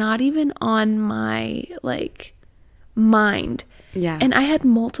was not even on my, like, mind. Yeah. And I had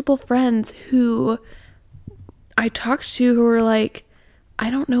multiple friends who I talked to who were like, I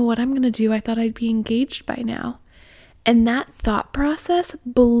don't know what I'm going to do. I thought I'd be engaged by now. And that thought process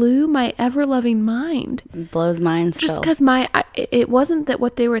blew my ever-loving mind. It blows mine still. Just because it wasn't that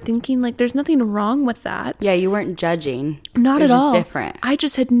what they were thinking, like, there's nothing wrong with that. Yeah, you weren't judging. Not it was at all. Just different. I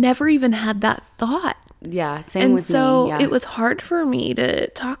just had never even had that thought. Yeah, same with me. And so Yeah. it was hard for me to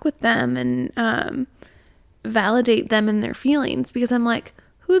talk with them and validate them in their feelings, because I'm like,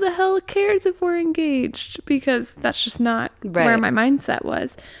 who the hell cares if we're engaged? Because that's just not where my mindset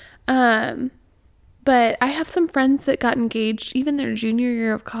was. But I have some friends that got engaged even their junior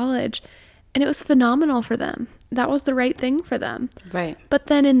year of college, and it was phenomenal for them. That was the right thing for them. Right. But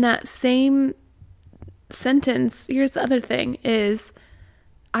then in that same sentence, here's the other thing, is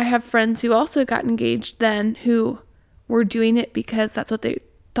I have friends who also got engaged then who were doing it because that's what they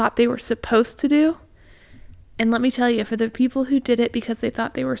thought they were supposed to do. And let me tell you, for the people who did it because they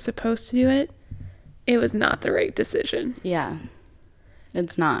thought they were supposed to do it, it was not the right decision. Yeah.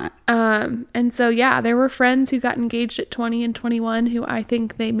 It's not. And so, yeah, there were friends who got engaged at 20 and 21 who I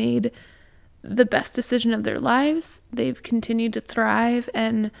think they made the best decision of their lives. They've continued to thrive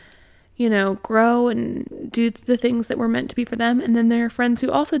and, grow and do the things that were meant to be for them. And then there are friends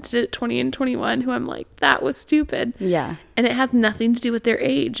who also did it at 20 and 21 who I'm like, that was stupid. Yeah. And it has nothing to do with their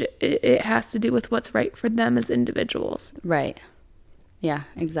age. It has to do with what's right for them as individuals. Right. Yeah,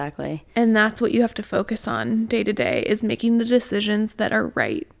 exactly. And that's what you have to focus on day to day, is making the decisions that are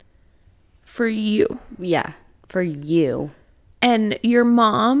right for you. Yeah, for you. And your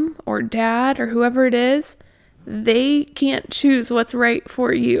mom or dad or whoever it is, they can't choose what's right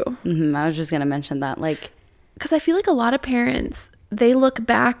for you. Mm-hmm. I was just going to mention that. Like, because I feel like a lot of parents, they look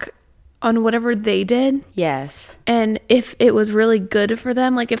back on whatever they did. yes. And if it was really good for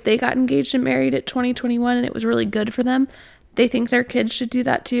them, like if they got engaged and married at 2021 and it was really good for them, they think their kids should do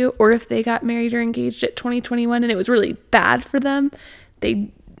that too. Or if they got married or engaged at 2021 and it was really bad for them,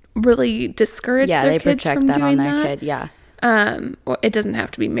 they really discourage their kids from doing that. Yeah, they project that on their kid, yeah. Well, it doesn't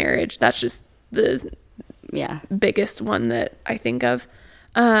have to be marriage. That's just the biggest one that I think of.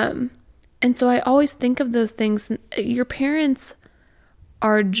 And so I always think of those things. Your parents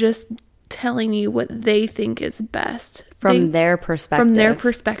are just telling you what they think is best. From their perspective. From their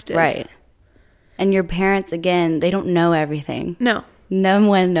perspective. Right. And your parents, again, they don't know everything. No. No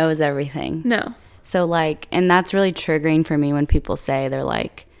one knows everything. No. So, like, and that's really triggering for me when people say they're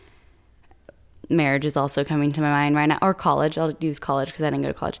like, marriage is also coming to my mind right now. Or college. I'll use college because I didn't go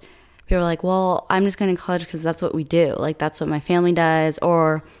to college. People are like, well, I'm just going to college because that's what we do. Like, that's what my family does.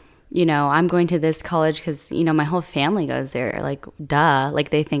 Or, you know, I'm going to this college because, you know, my whole family goes there. Like, duh. Like,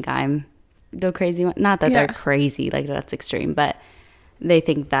 they think I'm the crazy one. Not that they're crazy. Like, that's extreme. But they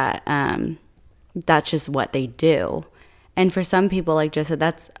think that that's just what they do. And for some people, like Jess said,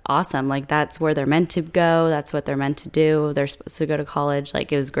 that's awesome. Like, that's where they're meant to go. That's what they're meant to do. They're supposed to go to college.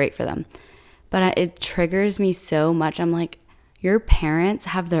 Like, it was great for them. But it triggers me so much. I'm like, your parents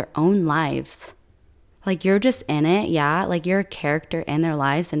have their own lives. Like, you're just in it, yeah. Like, you're a character in their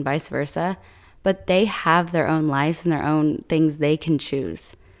lives and vice versa. But they have their own lives and their own things they can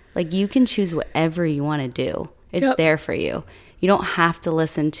choose. Like, you can choose whatever you want to do. It's there for you. You don't have to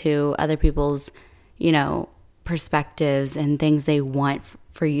listen to other people's, you know, perspectives and things they want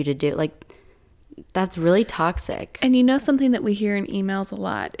for you to do. Like, that's really toxic. And you know, something that we hear in emails a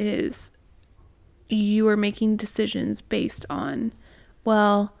lot is you are making decisions based on,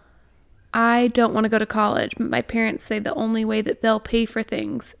 well, I don't want to go to college, but my parents say the only way that they'll pay for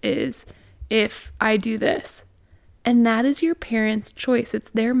things is if I do this. And that is your parents' choice.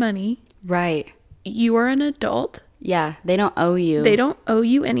 It's their money. Right. You are an adult. Yeah, they don't owe you. They don't owe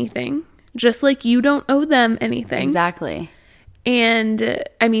you anything. Just like you don't owe them anything. Exactly. And,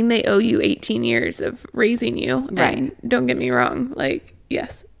 I mean, they owe you 18 years of raising you. Right. And don't get me wrong. Like,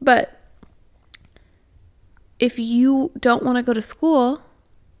 yes. But if you don't want to go to school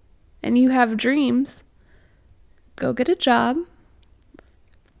and you have dreams, go get a job.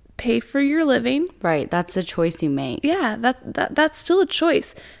 Pay for your living. Right. That's the choice you make. Yeah, that's still a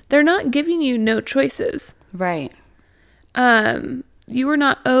choice. They're not giving you no choices. Right. You are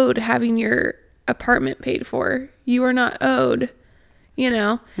not owed having your apartment paid for. You are not owed, you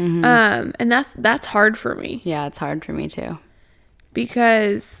know. Mm-hmm. And that's hard for me. Yeah, it's hard for me too.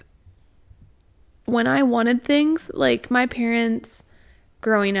 Because when I wanted things, like my parents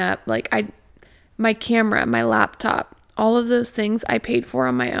growing up, like my camera, my laptop, all of those things I paid for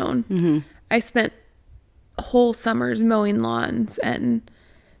on my own. Mm-hmm. I spent whole summers mowing lawns and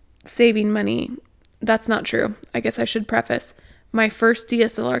saving money. That's not true. I guess I should preface. My first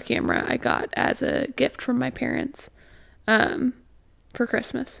DSLR camera I got as a gift from my parents for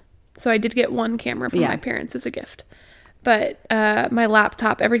Christmas. So I did get one camera from my parents as a gift. But my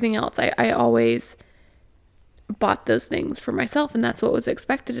laptop, everything else, I always bought those things for myself, and that's what was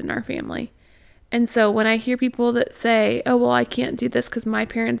expected in our family. And so when I hear people that say, oh, well, I can't do this because my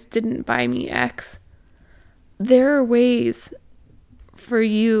parents didn't buy me X, there are ways for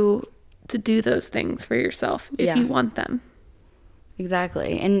you to do those things for yourself if you want them.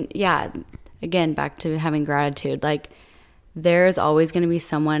 Exactly. And yeah, again, back to having gratitude. Like, there's always going to be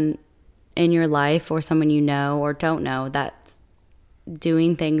someone in your life or someone you know or don't know that's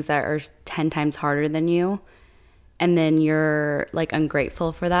doing things that are 10 times harder than you. And then you're like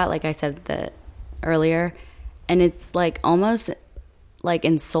ungrateful for that, like I said that earlier. And it's like almost like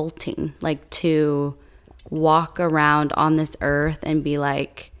insulting, like to walk around on this earth and be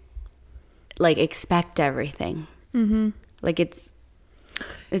like expect everything. Mm-hmm. Like it's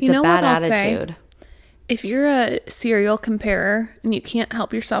a bad attitude. Say, if you're a serial comparer and you can't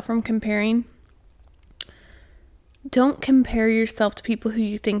help yourself from comparing, don't compare yourself to people who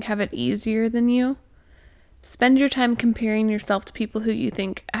you think have it easier than you. Spend your time comparing yourself to people who you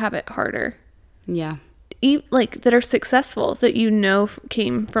think have it harder. Yeah. Like that are successful, that you know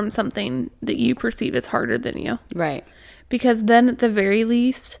came from something that you perceive as harder than you. Right. Because then at the very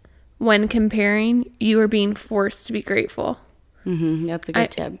least, when comparing, you are being forced to be grateful. Mm-hmm. That's a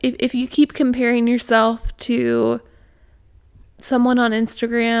good tip. If you keep comparing yourself to someone on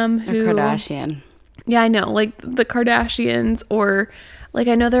Instagram who... A Kardashian. Yeah, I know. Like the Kardashians, or like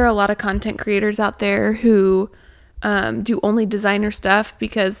I know there are a lot of content creators out there who do only designer stuff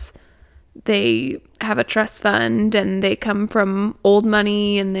because they have a trust fund and they come from old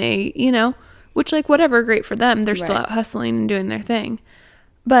money and they, you know, which like whatever, great for them. They're still out hustling and doing their thing.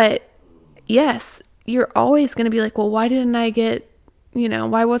 But yes, you're always going to be like, well, why didn't I get, you know,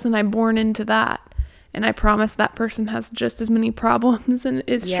 why wasn't I born into that? And I promise that person has just as many problems and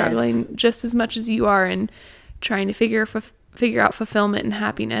is struggling just as much as you are and trying to figure out fulfillment and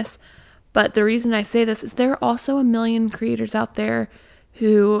happiness. But the reason I say this is there are also a million creators out there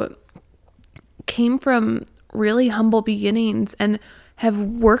who came from really humble beginnings and have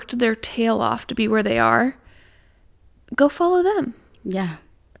worked their tail off to be where they are. Go follow them. Yeah.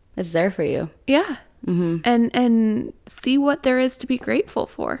 It's there for you. Yeah. Mm-hmm. And see what there is to be grateful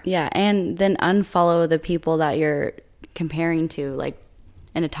for. Yeah. And then unfollow the people that you're comparing to, like,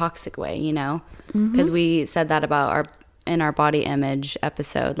 in a toxic way, you know? Because we said that about in our body image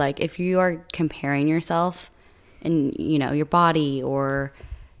episode. Like, if you are comparing yourself in, you know, your body or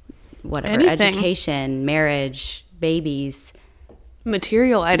whatever, anything, education, marriage, babies,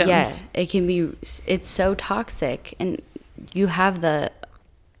 material items. Yeah, it's so toxic. And you have the,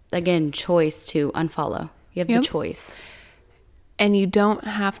 again, choice to unfollow. You have the choice. And you don't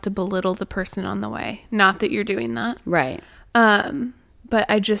have to belittle the person on the way. Not that you're doing that. Right. But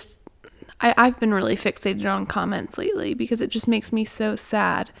I've been really fixated on comments lately because it just makes me so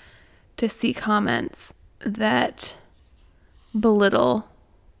sad to see comments that belittle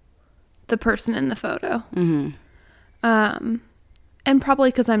the person in the photo. Mm-hmm. And probably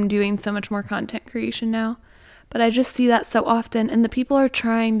because I'm doing so much more content creation now. But I just see that so often. And the people are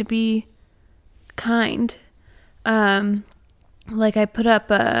trying to be kind. Like I put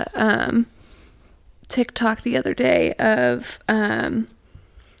up a TikTok the other day of...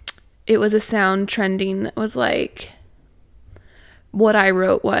 it was a sound trending that was like, what I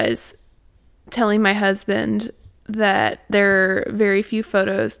wrote was telling my husband that there are very few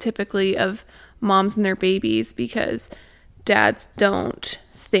photos typically of moms and their babies because dads don't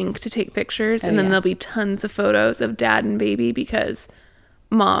think to take pictures. And then there'll be tons of photos of dad and baby because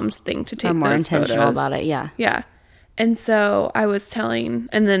moms think to take those photos. Are more intentional about it, yeah. Yeah. And so I was telling,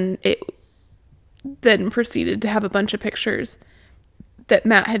 and then it then proceeded to have a bunch of pictures that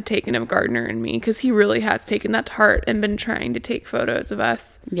Matt had taken of Gardner and me, because he really has taken that to heart and been trying to take photos of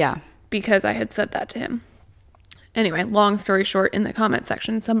us. Yeah. Because I had said that to him. Anyway, long story short, in the comment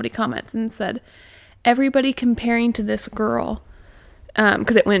section, somebody commented and said, everybody comparing to this girl,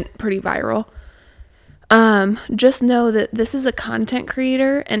 because it went pretty viral, just know that this is a content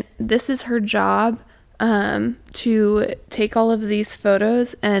creator and this is her job to take all of these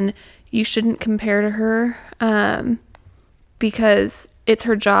photos, and you shouldn't compare to her because it's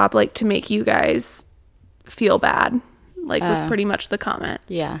her job, like, to make you guys feel bad, like, was pretty much the comment.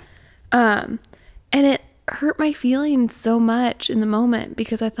 Yeah. And it hurt my feelings so much in the moment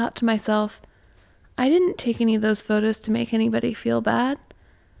because I thought to myself, I didn't take any of those photos to make anybody feel bad.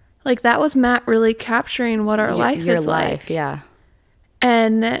 Like, that was Matt really capturing what our life is like. Yeah.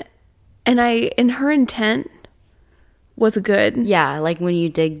 And her intent was good. Yeah, like when you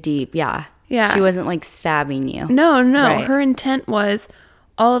dig deep, yeah. Yeah. She wasn't like stabbing you. No. Right. Her intent was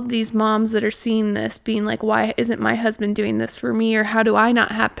all of these moms that are seeing this being like, why isn't my husband doing this for me? Or how do I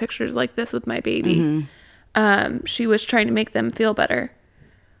not have pictures like this with my baby? Mm-hmm. She was trying to make them feel better.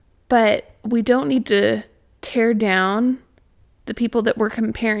 But we don't need to tear down the people that we're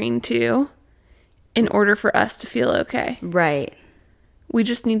comparing to in order for us to feel okay. Right. We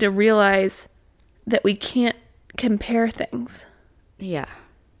just need to realize that we can't compare things. Yeah.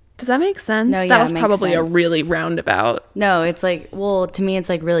 Does that make sense? No, yeah, that was probably a really roundabout. No, it's like, well, to me, it's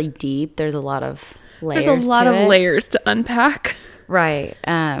like really deep. There's a lot of layers. There's a lot of layers to unpack. Right.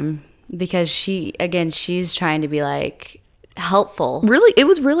 Because she's trying to be like helpful. Really, it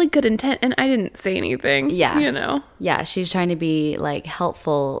was really good intent, and I didn't say anything. Yeah. You know? Yeah, she's trying to be like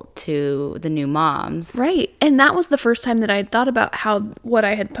helpful to the new moms. Right. And that was the first time that I had thought about how what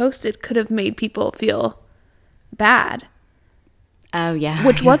I had posted could have made people feel bad. Oh, yeah.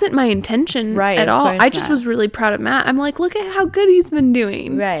 Which wasn't my intention at all. I just was really proud of Matt. I'm like, look at how good he's been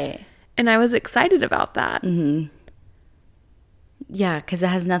doing. Right. And I was excited about that. Mm-hmm. Yeah, because it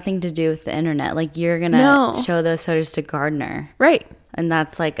has nothing to do with the internet. Like, you're going to show those photos to Gardner. Right. And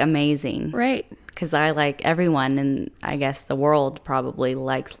that's, like, amazing. Right. Because I like everyone, and I guess the world probably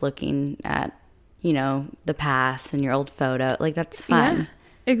likes looking at, you know, the past and your old photo. Like, that's fun. Yeah.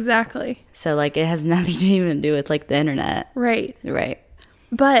 Exactly. So, like, it has nothing to even do with, like, the internet. Right. Right.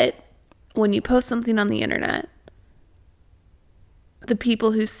 But when you post something on the internet, the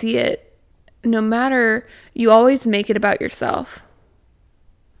people who see it, no matter, you always make it about yourself.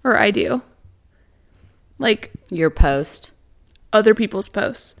 Or I do. Like, your post. Other people's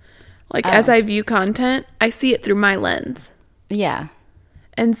posts. Like, as I view content, I see it through my lens. Yeah.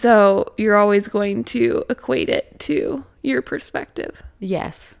 And so you're always going to equate it to your perspective.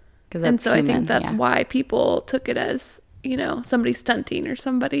 Yes. And so human, I think that's why people took it as, you know, somebody stunting or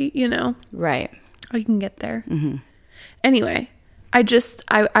somebody, you know. Right. Oh, you can get there. Mm-hmm. Anyway,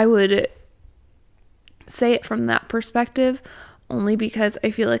 I would say it from that perspective only because I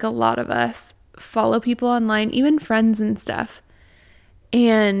feel like a lot of us follow people online, even friends and stuff.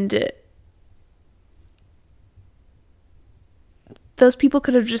 And those people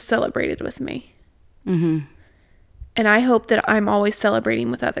could have just celebrated with me. Mm-hmm. and I hope that I'm always celebrating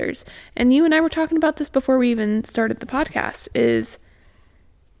with others. And you and I were talking about this before we even started the podcast, is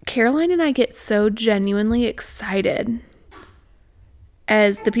Caroline and I get so genuinely excited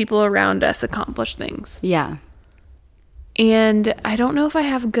as the people around us accomplish things. Yeah. And I don't know if I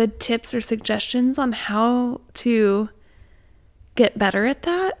have good tips or suggestions on how to get better at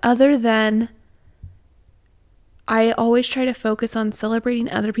that, other than I always try to focus on celebrating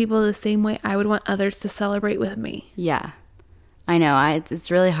other people the same way I would want others to celebrate with me. Yeah. I know.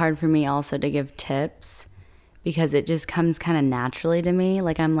 It's really hard for me also to give tips because it just comes kind of naturally to me.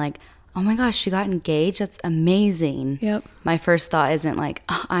 Like, I'm like, oh my gosh, she got engaged. That's amazing. Yep. My first thought isn't like,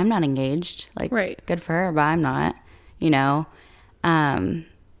 oh, I'm not engaged. Like, right. Good for her, but I'm not, you know?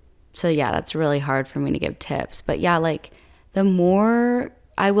 So yeah, that's really hard for me to give tips. But yeah, like the more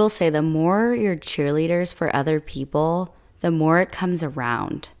you're cheerleaders for other people, the more it comes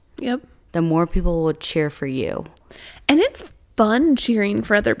around. Yep. The more people will cheer for you. And it's fun cheering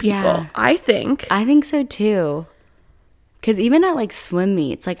for other people, Yeah. I think. I think so too. Because even at like swim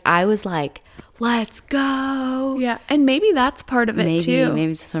meets, like I was like, let's go. Yeah. And maybe that's part of it too.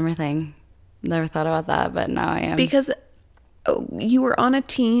 Maybe it's a swimmer thing. Never thought about that, but now I am. Because you were on a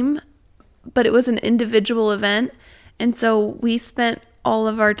team, but it was an individual event. And so we spent all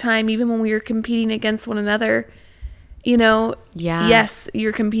of our time, even when we were competing against one another, you know, Yeah. Yes,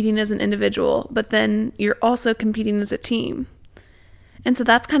 you're competing as an individual, but then you're also competing as a team. And so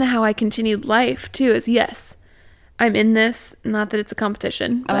that's kind of how I continued life too, is yes, I'm in this, not that it's a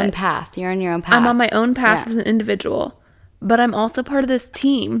competition. Own But path. You're on your own path. I'm on my own path Yeah. as an individual, but I'm also part of this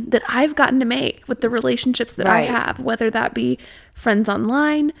team that I've gotten to make with the relationships that Right. I have, whether that be friends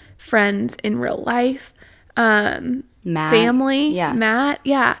online, friends in real life, family, Yeah. Matt.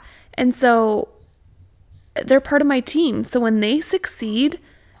 Yeah. And so they're part of my team. So when they succeed,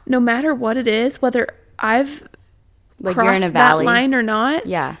 no matter what it is, whether I've Like crossed you're in a that valley. line or not,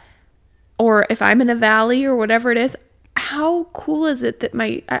 Yeah. or if I'm in a valley or whatever it is, how cool is it that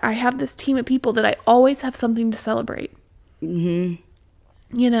I have this team of people that I always have something to celebrate? Mm-hmm.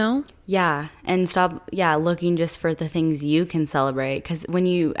 You know? Yeah. And stop, looking just for the things you can celebrate. Because when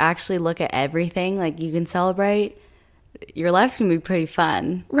you actually look at everything like you can celebrate, your life's going to be pretty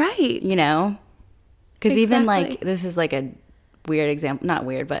fun, Right. you know? Because even like, Exactly. this is like a weird example, not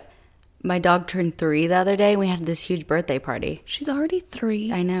weird, but my dog turned 3 the other day. And we had this huge birthday party. She's already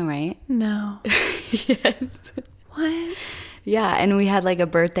 3. I know, right? No. Yes. What? Yeah. And we had like a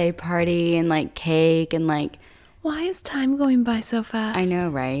birthday party and like cake and like, Why is time going by so fast? I know,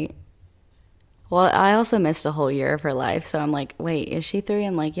 right? Well, I also missed a whole year of her life. So I'm like, wait, is she 3?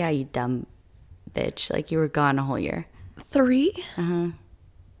 I'm like, yeah, you dumb bitch. Like, you were gone a whole year. 3?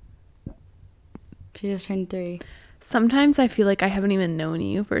 She just turned 3. Sometimes I feel like I haven't even known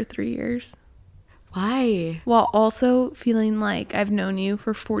you for 3 years. Why? While also feeling like I've known you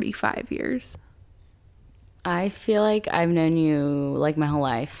for 45 years. I feel like I've known you like my whole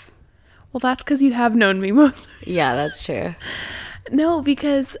life. Well, that's because you have known me most. Yeah, that's true. No,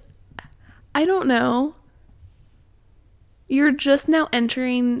 because I don't know. You're just now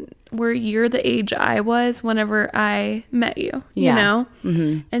entering where you're the age I was whenever I met you, Yeah. you know?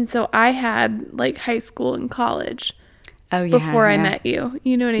 Mm-hmm. And so I had like high school and college Oh, yeah. before I yeah. met you.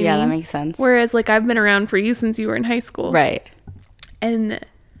 You know what I mean? Yeah, that makes sense. Whereas like I've been around for you since you were in high school. Right. And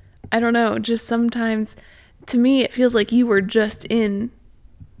I don't know, just sometimes to me it feels like you were just in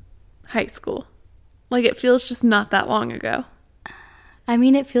high school. Like it feels just not that long ago. I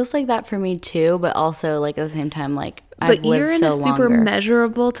mean, it feels like that for me too, but also like at the same time, like I've But lived you're in so a super longer.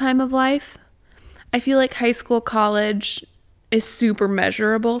 measurable time of life. I feel like high school, college is super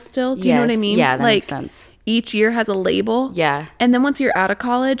measurable still. Do you know what I Yes. mean? Yeah, that like, makes sense. Each year has a label. Yeah. And then once you're out of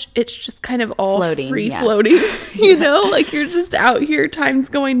college, it's just kind of all Floating, free yeah. floating. You know, like you're just out here, time's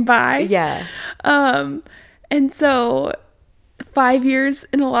going by. Yeah. And so 5 years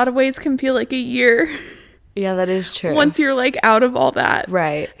in a lot of ways can feel like a year Yeah, that is true. once you're like out of all that.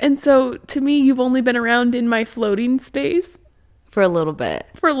 Right. And so to me, you've only been around in my floating space For a little bit.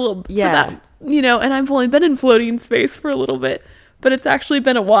 for a little Yeah. for that, you know, and I've only been in floating space for a little bit, but it's actually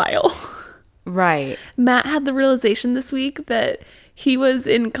been a while. Right. Matt had the realization this week that he was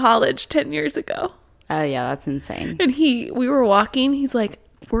in college 10 years ago. Oh, yeah, that's insane. And we were walking, he's like,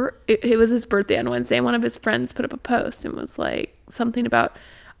 it was his birthday on Wednesday, and one of his friends put up a post and was like something about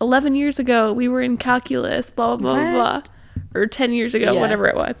 11 years ago we were in calculus, blah blah blah blah, or 10 years ago, Yeah. whatever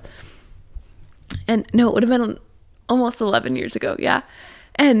it was. And no, it would have been almost 11 years ago, yeah.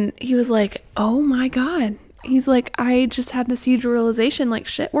 And he was like, oh my god, he's like, I just had this huge realization, like,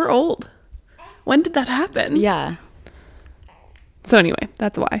 shit, we're old. When did that happen? Yeah. So anyway,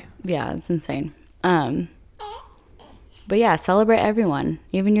 that's why. Yeah, it's insane. But yeah, celebrate everyone,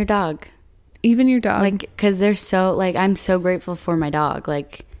 even your dog. Even your dog. Like, because they're so, like, I'm so grateful for my dog.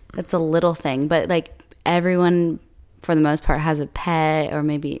 Like, that's a little thing. But, like, everyone, for the most part, has a pet, or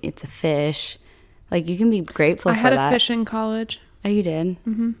maybe it's a fish. Like, you can be grateful for that. I had a fish in college. Oh, you did?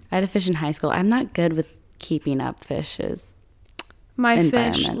 Mm-hmm. I had a fish in high school. I'm not good with keeping up fishes. My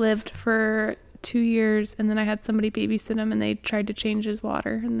fish lived for 2 years, and then I had somebody babysit him, and they tried to change his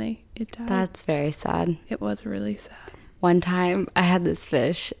water, and it died. That's very sad. It was really sad. One time, I had this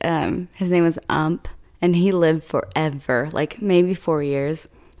fish. His name was Ump, and he lived forever, like maybe 4 years.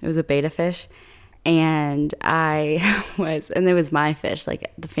 It was a betta fish, and and it was my fish.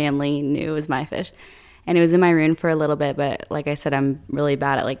 Like, the family knew it was my fish, and it was in my room for a little bit. But like I said, I'm really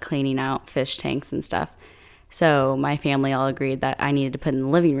bad at like cleaning out fish tanks and stuff. So my family all agreed that I needed to put it in the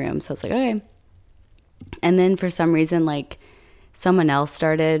living room. So I was like, okay. And then for some reason, like, someone else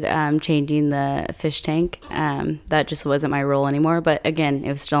started changing the fish tank. That just wasn't my role anymore. But again, it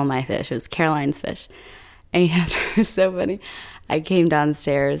was still my fish. It was Caroline's fish. And it was so funny. I came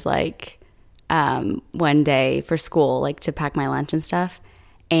downstairs like one day for school, like to pack my lunch and stuff.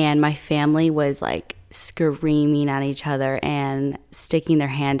 And my family was like screaming at each other and sticking their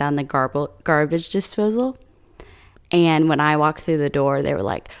hand down the garbage disposal. And when I walked through the door, they were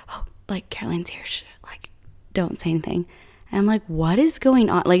like, oh, like, Caroline's here. Like, don't say anything. And I'm like, what is going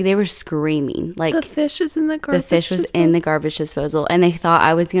on? Like, they were screaming. Like, the fish is in the garbage disposal. The fish was in the garbage disposal. And they thought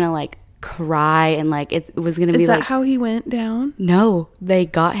I was going to, like, cry and, like, it was going to be, like... Is that how he went down? No. They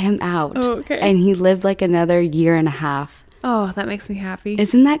got him out. Oh, okay. And he lived, like, another year and a half. Oh, that makes me happy.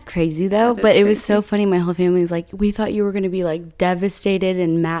 Isn't that crazy, though? But it was so funny. My whole family was like, we thought you were going to be, like, devastated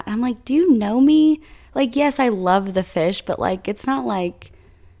and mad. I'm like, do you know me? Like, yes, I love the fish, but, like, it's not like,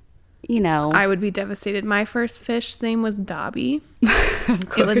 you know. I would be devastated. My first fish's name was Dobby.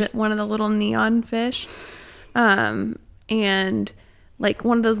 It was one of the little neon fish. And, like,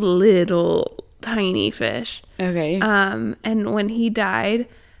 one of those little tiny fish. Okay. And when he died,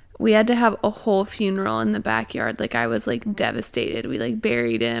 we had to have a whole funeral in the backyard. Like, I was, like, devastated. We, like,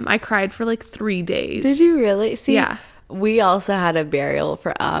 buried him. I cried for, like, 3 days. Did you really? See, yeah. We also had a burial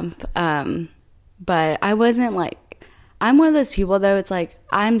for but I wasn't like, I'm one of those people, though, it's like,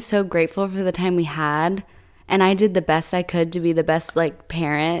 I'm so grateful for the time we had, and I did the best I could to be the best, like,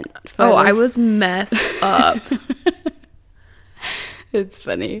 parent for this. I was messed up. It's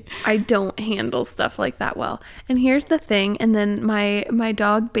funny. I don't handle stuff like that well. And here's the thing, and then my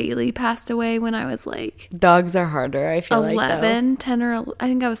dog Bailey passed away when I was, like... Dogs are harder, I feel 11, 10 or... I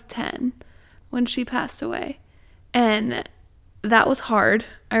think I was 10 when she passed away. And that was hard.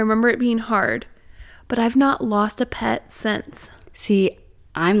 I remember it being hard. But I've not lost a pet since. See,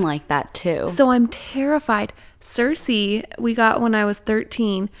 I'm like that too. So I'm terrified. Cersei, we got when I was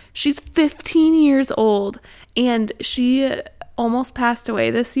 13. She's 15 years old. And she almost passed away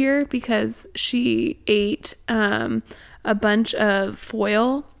this year because she ate a bunch of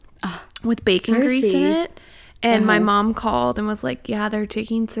foil with bacon grease in it. And my mom called and was like, yeah, they're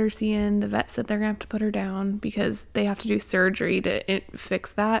taking Cersei in. The vet said they're going to have to put her down because they have to do surgery to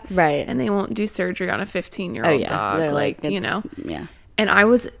fix that. Right. And they won't do surgery on a 15-year-old dog. They're like, you know. Yeah. And I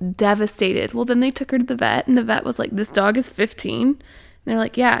was devastated. Well, then they took her to the vet, and the vet was like, this dog is 15. And they're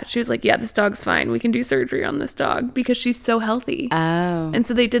like, yeah. She was like, yeah, this dog's fine. We can do surgery on this dog because she's so healthy. Oh. And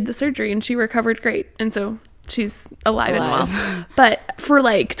so they did the surgery, and she recovered great. And so she's alive. And well. But for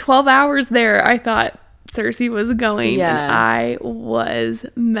like 12 hours there, I thought Cersei was going, and I was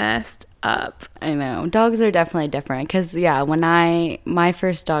messed up. I know. Dogs are definitely different because, yeah, when my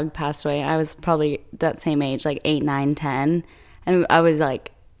first dog passed away, I was probably that same age, like 8, 9, 10. And I was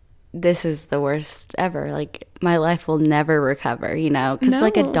like, this is the worst ever. Like, my life will never recover, you know? Because,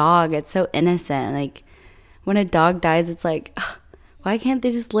 like, a dog, it's so innocent. Like, when a dog dies, it's like, ugh, why can't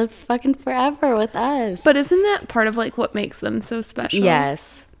they just live fucking forever with us? But isn't that part of, like, what makes them so special?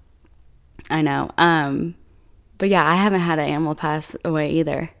 Yes. I know. But yeah, I haven't had an animal pass away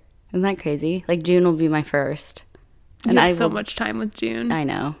either. Isn't that crazy? Like, June will be my first. And I have so much time with June. I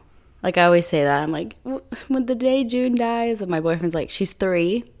know. Like, I always say that. I'm like, when the day June dies, and my boyfriend's like, she's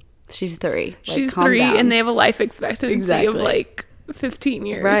 3. She's 3. Like, she's 3, down. And they have a life expectancy of like 15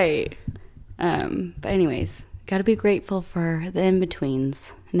 years. Right. But anyways, got to be grateful for the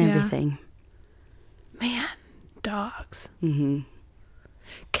in-betweens and everything. Man, dogs. Mm-hmm.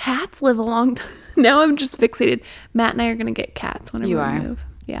 Cats live a long time. Now I'm just fixated. Matt and I are going to get cats whenever we move.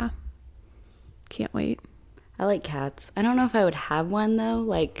 Yeah. Can't wait. I like cats. I don't know if I would have one, though.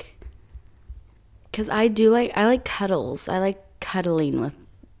 Like, because I like cuddles. I like cuddling with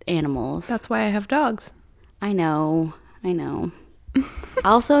animals. That's why I have dogs. I know.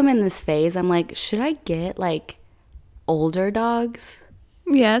 Also, I'm in this phase. I'm like, should I get, like, older dogs.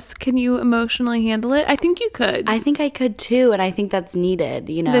 Yes. Can you emotionally handle it? I think you could. I think I could too, and I think that's needed,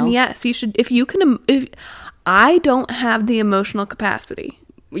 you know? Then yes, you should. If you can, if I don't have the emotional capacity.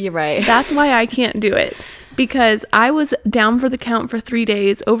 You're right. That's why I can't do it. Because I was down for the count for 3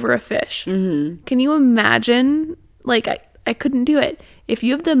 days over a fish. Mm-hmm. Can you imagine? Like, I couldn't do it. If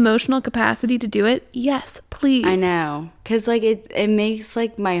you have the emotional capacity to do it, yes, please. I know. Because, like, it makes,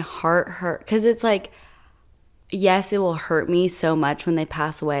 like, my heart hurt. Because it's, like, yes, it will hurt me so much when they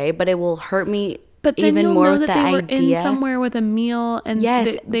pass away, but it will hurt me but then even you'll more know with that the they were idea. in somewhere with a meal and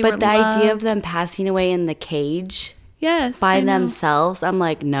yes, they but were the loved. idea of them passing away in the cage... Yes. by themselves, I'm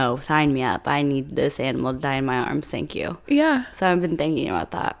like, no, sign me up. I need this animal to die in my arms. Thank you. Yeah. So I've been thinking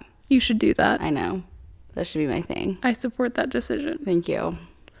about that. You should do that. I know. That should be my thing. I support that decision. Thank you.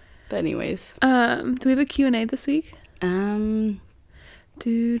 But anyways. Do we have a Q&A this week? Do.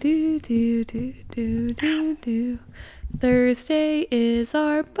 Thursday is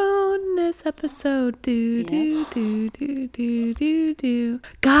our bonus episode.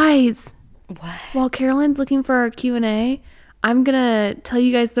 Guys. What? While Caroline's looking for our Q&A, I'm going to tell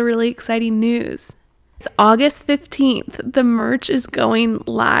you guys the really exciting news. It's August 15th. The merch is going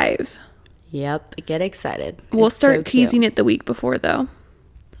live. Yep. Get excited. We'll It's start so teasing cute. it the week before, though.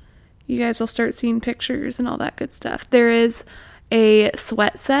 You guys will start seeing pictures and all that good stuff. There is a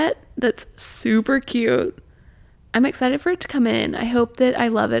sweat set that's super cute. I'm excited for it to come in. I hope that I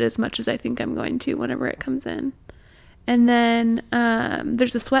love it as much as I think I'm going to whenever it comes in. And then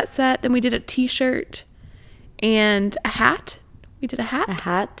there's a sweat set. Then we did a t-shirt and a hat. We did a hat. A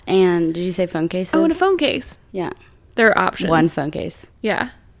hat. And did you say phone cases? Oh, and a phone case. Yeah. There are options. One phone case. Yeah.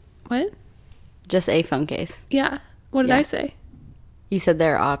 What? Just a phone case. Yeah. What did Yeah. I say? You said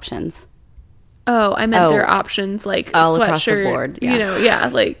there are options. Oh, I meant there are options like all sweatshirt. across the board. Yeah. You know, yeah,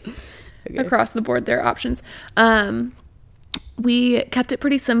 like Okay. across the board there are options. We kept it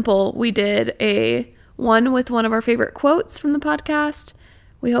pretty simple. We did a one with one of our favorite quotes from the podcast.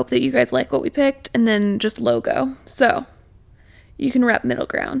 We hope that you guys like what we picked, and then just logo. So you can rep middle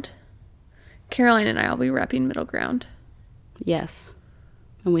ground. Caroline and I will be repping middle ground. Yes.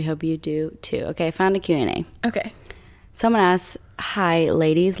 And we hope you do too. Okay, I found a Q&A. Okay. Someone asks, hi,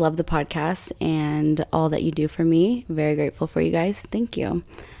 ladies, love the podcast and all that you do for me. Very grateful for you guys. Thank you.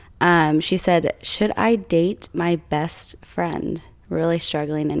 She said, should I date my best friend? Really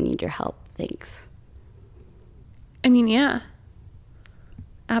struggling and need your help. Thanks. I mean, yeah.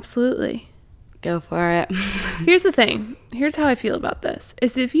 Absolutely. Go for it. Here's the thing. Here's how I feel about this.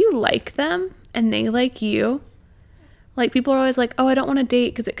 Is if you like them and they like you, like people are always like, oh, I don't want to date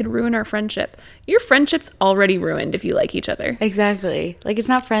because it could ruin our friendship. Your friendship's already ruined if you like each other. Exactly. Like, it's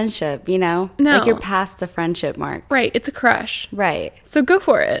not friendship, you know? No. Like, you're past the friendship mark. Right. It's a crush. Right. So go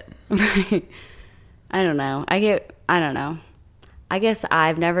for it. Right. I don't know. I don't know. I guess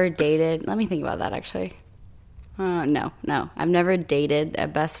I've never dated. Let me think about that, actually. No. I've never dated a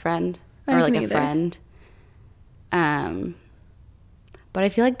best friend or like a friend. But I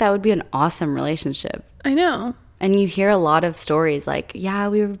feel like that would be an awesome relationship. I know. And you hear a lot of stories like, yeah,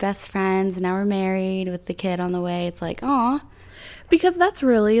 we were best friends and now we're married with the kid on the way. It's like, aw. Because that's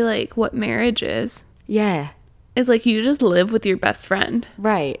really like what marriage is. Yeah. Is like you just live with your best friend.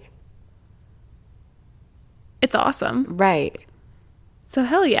 Right. It's awesome. Right. So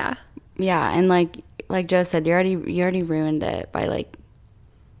hell yeah. Yeah, and like Joe said, you already ruined it by like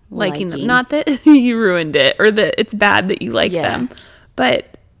liking them. Not that you ruined it or that it's bad that you like them,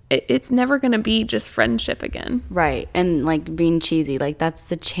 but it's never going to be just friendship again. Right. And like being cheesy, like that's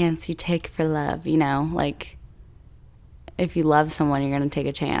the chance you take for love, you know? Like if you love someone, you're going to take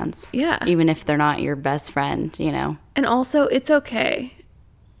a chance. Yeah. Even if they're not your best friend, you know? And also, it's okay.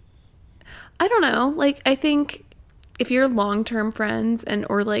 I don't know. Like, I think if you're long-term friends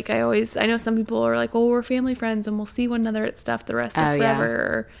or like I know some people are like, oh, we're family friends and we'll see one another at stuff the rest of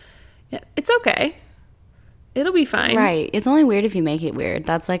forever. Yeah. It's okay. It'll be fine. Right. It's only weird if you make it weird.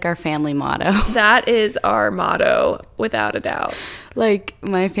 That's like our family motto. That is our motto, without a doubt. Like,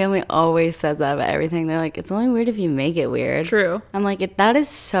 my family always says that about everything. They're like, it's only weird if you make it weird. True. I'm like, that is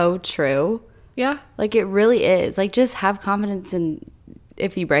so true. Yeah. Like, it really is. Like, just have confidence in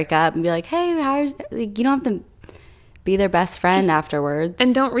if you break up and be like, hey, like, you don't have to be their best friend afterwards.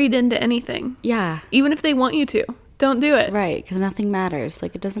 And don't read into anything. Yeah. Even if they want you to. Don't do it. Right. Because nothing matters.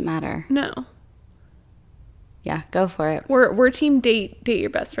 Like, it doesn't matter. No. Yeah, go for it. We're team date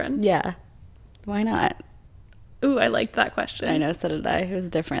your best friend. Yeah. Why not? Ooh, I liked that question. I know, so did I. It was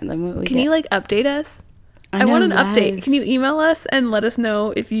different than what we Can you like update us? I know, want an yes. update. Can you email us and let us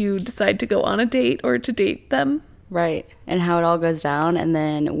know if you decide to go on a date or to date them? Right. And how it all goes down. And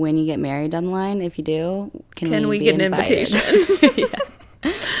then when you get married down the line, if you do, Can we be get an invited? invitation?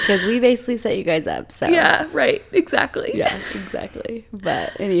 Because we basically set you guys up. So Yeah, right. Exactly. yeah, exactly.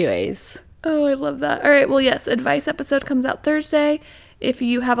 But anyways. Oh, I love that. All right. Well, yes, advice episode comes out Thursday. If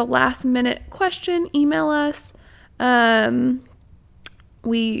you have a last minute question, email us.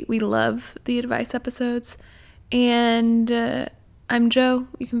 We love the advice episodes. And I'm Jo.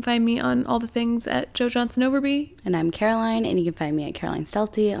 You can find me on all the things at Jo Johnson Overby. And I'm Caroline, and you can find me at Caroline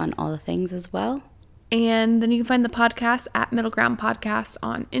Stelty on all the things as well. And then you can find the podcast at Middle Ground Podcast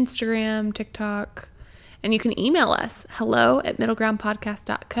on Instagram, TikTok. And you can email us,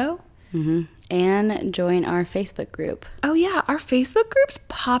 hello@middlegroundpodcast.co. Mm-hmm. And join our Facebook group. Oh, yeah. Our Facebook group's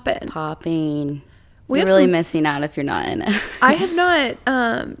popping. You're really missing out if you're not in it. I have not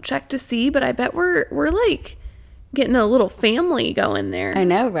checked to see, but I bet we're like getting a little family going there. I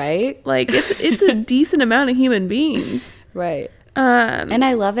know, right? Like it's a decent amount of human beings. Right. And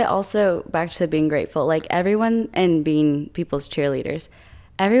I love it also, back to being grateful, like everyone and being people's cheerleaders,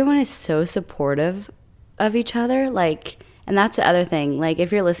 everyone is so supportive of each other. Like, and that's the other thing. Like,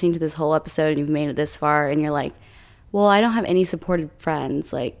 if you're listening to this whole episode and you've made it this far and you're like, well, I don't have any supportive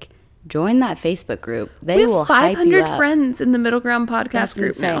friends, like, join that Facebook group. They will hype you up. 500 friends in the Middle Ground Podcast group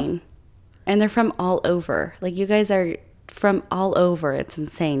insane. Now. And they're from all over. Like, you guys are from all over. It's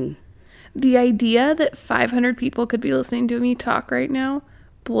insane. The idea that 500 people could be listening to me talk right now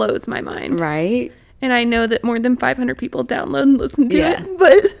blows my mind. Right? And I know that more than 500 people download and listen to it,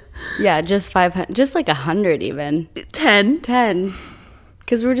 but... Yeah, just 500, just like 100 even. 10.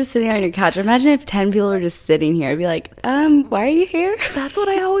 Because we're just sitting on your couch. Imagine if 10 people were just sitting here. I'd be like, why are you here? That's what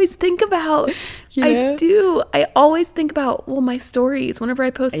I always think about. You know? I do. I always think about, my stories. Whenever I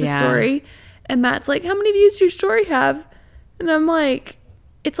post a story, and Matt's like, how many views does your story have? And I'm like,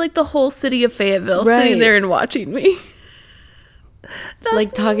 it's like the whole city of Fayetteville sitting there and watching me. That's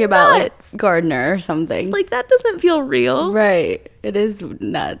like talking about like Gardner or something. Like, that doesn't feel real. Right. It is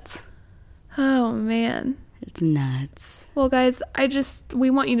nuts. Oh, man. It's nuts. Well, guys, we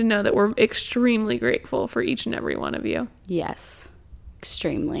want you to know that we're extremely grateful for each and every one of you. Yes.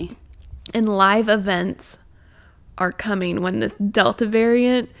 Extremely. And live events are coming when this Delta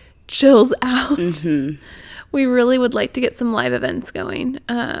variant chills out. Mm-hmm. We really would like to get some live events going.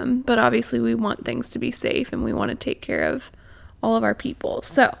 But obviously we want things to be safe and we want to take care of all of our people.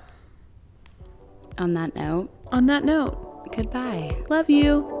 So, on that note, goodbye. Love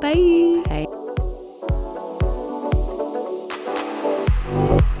you. Bye. Bye.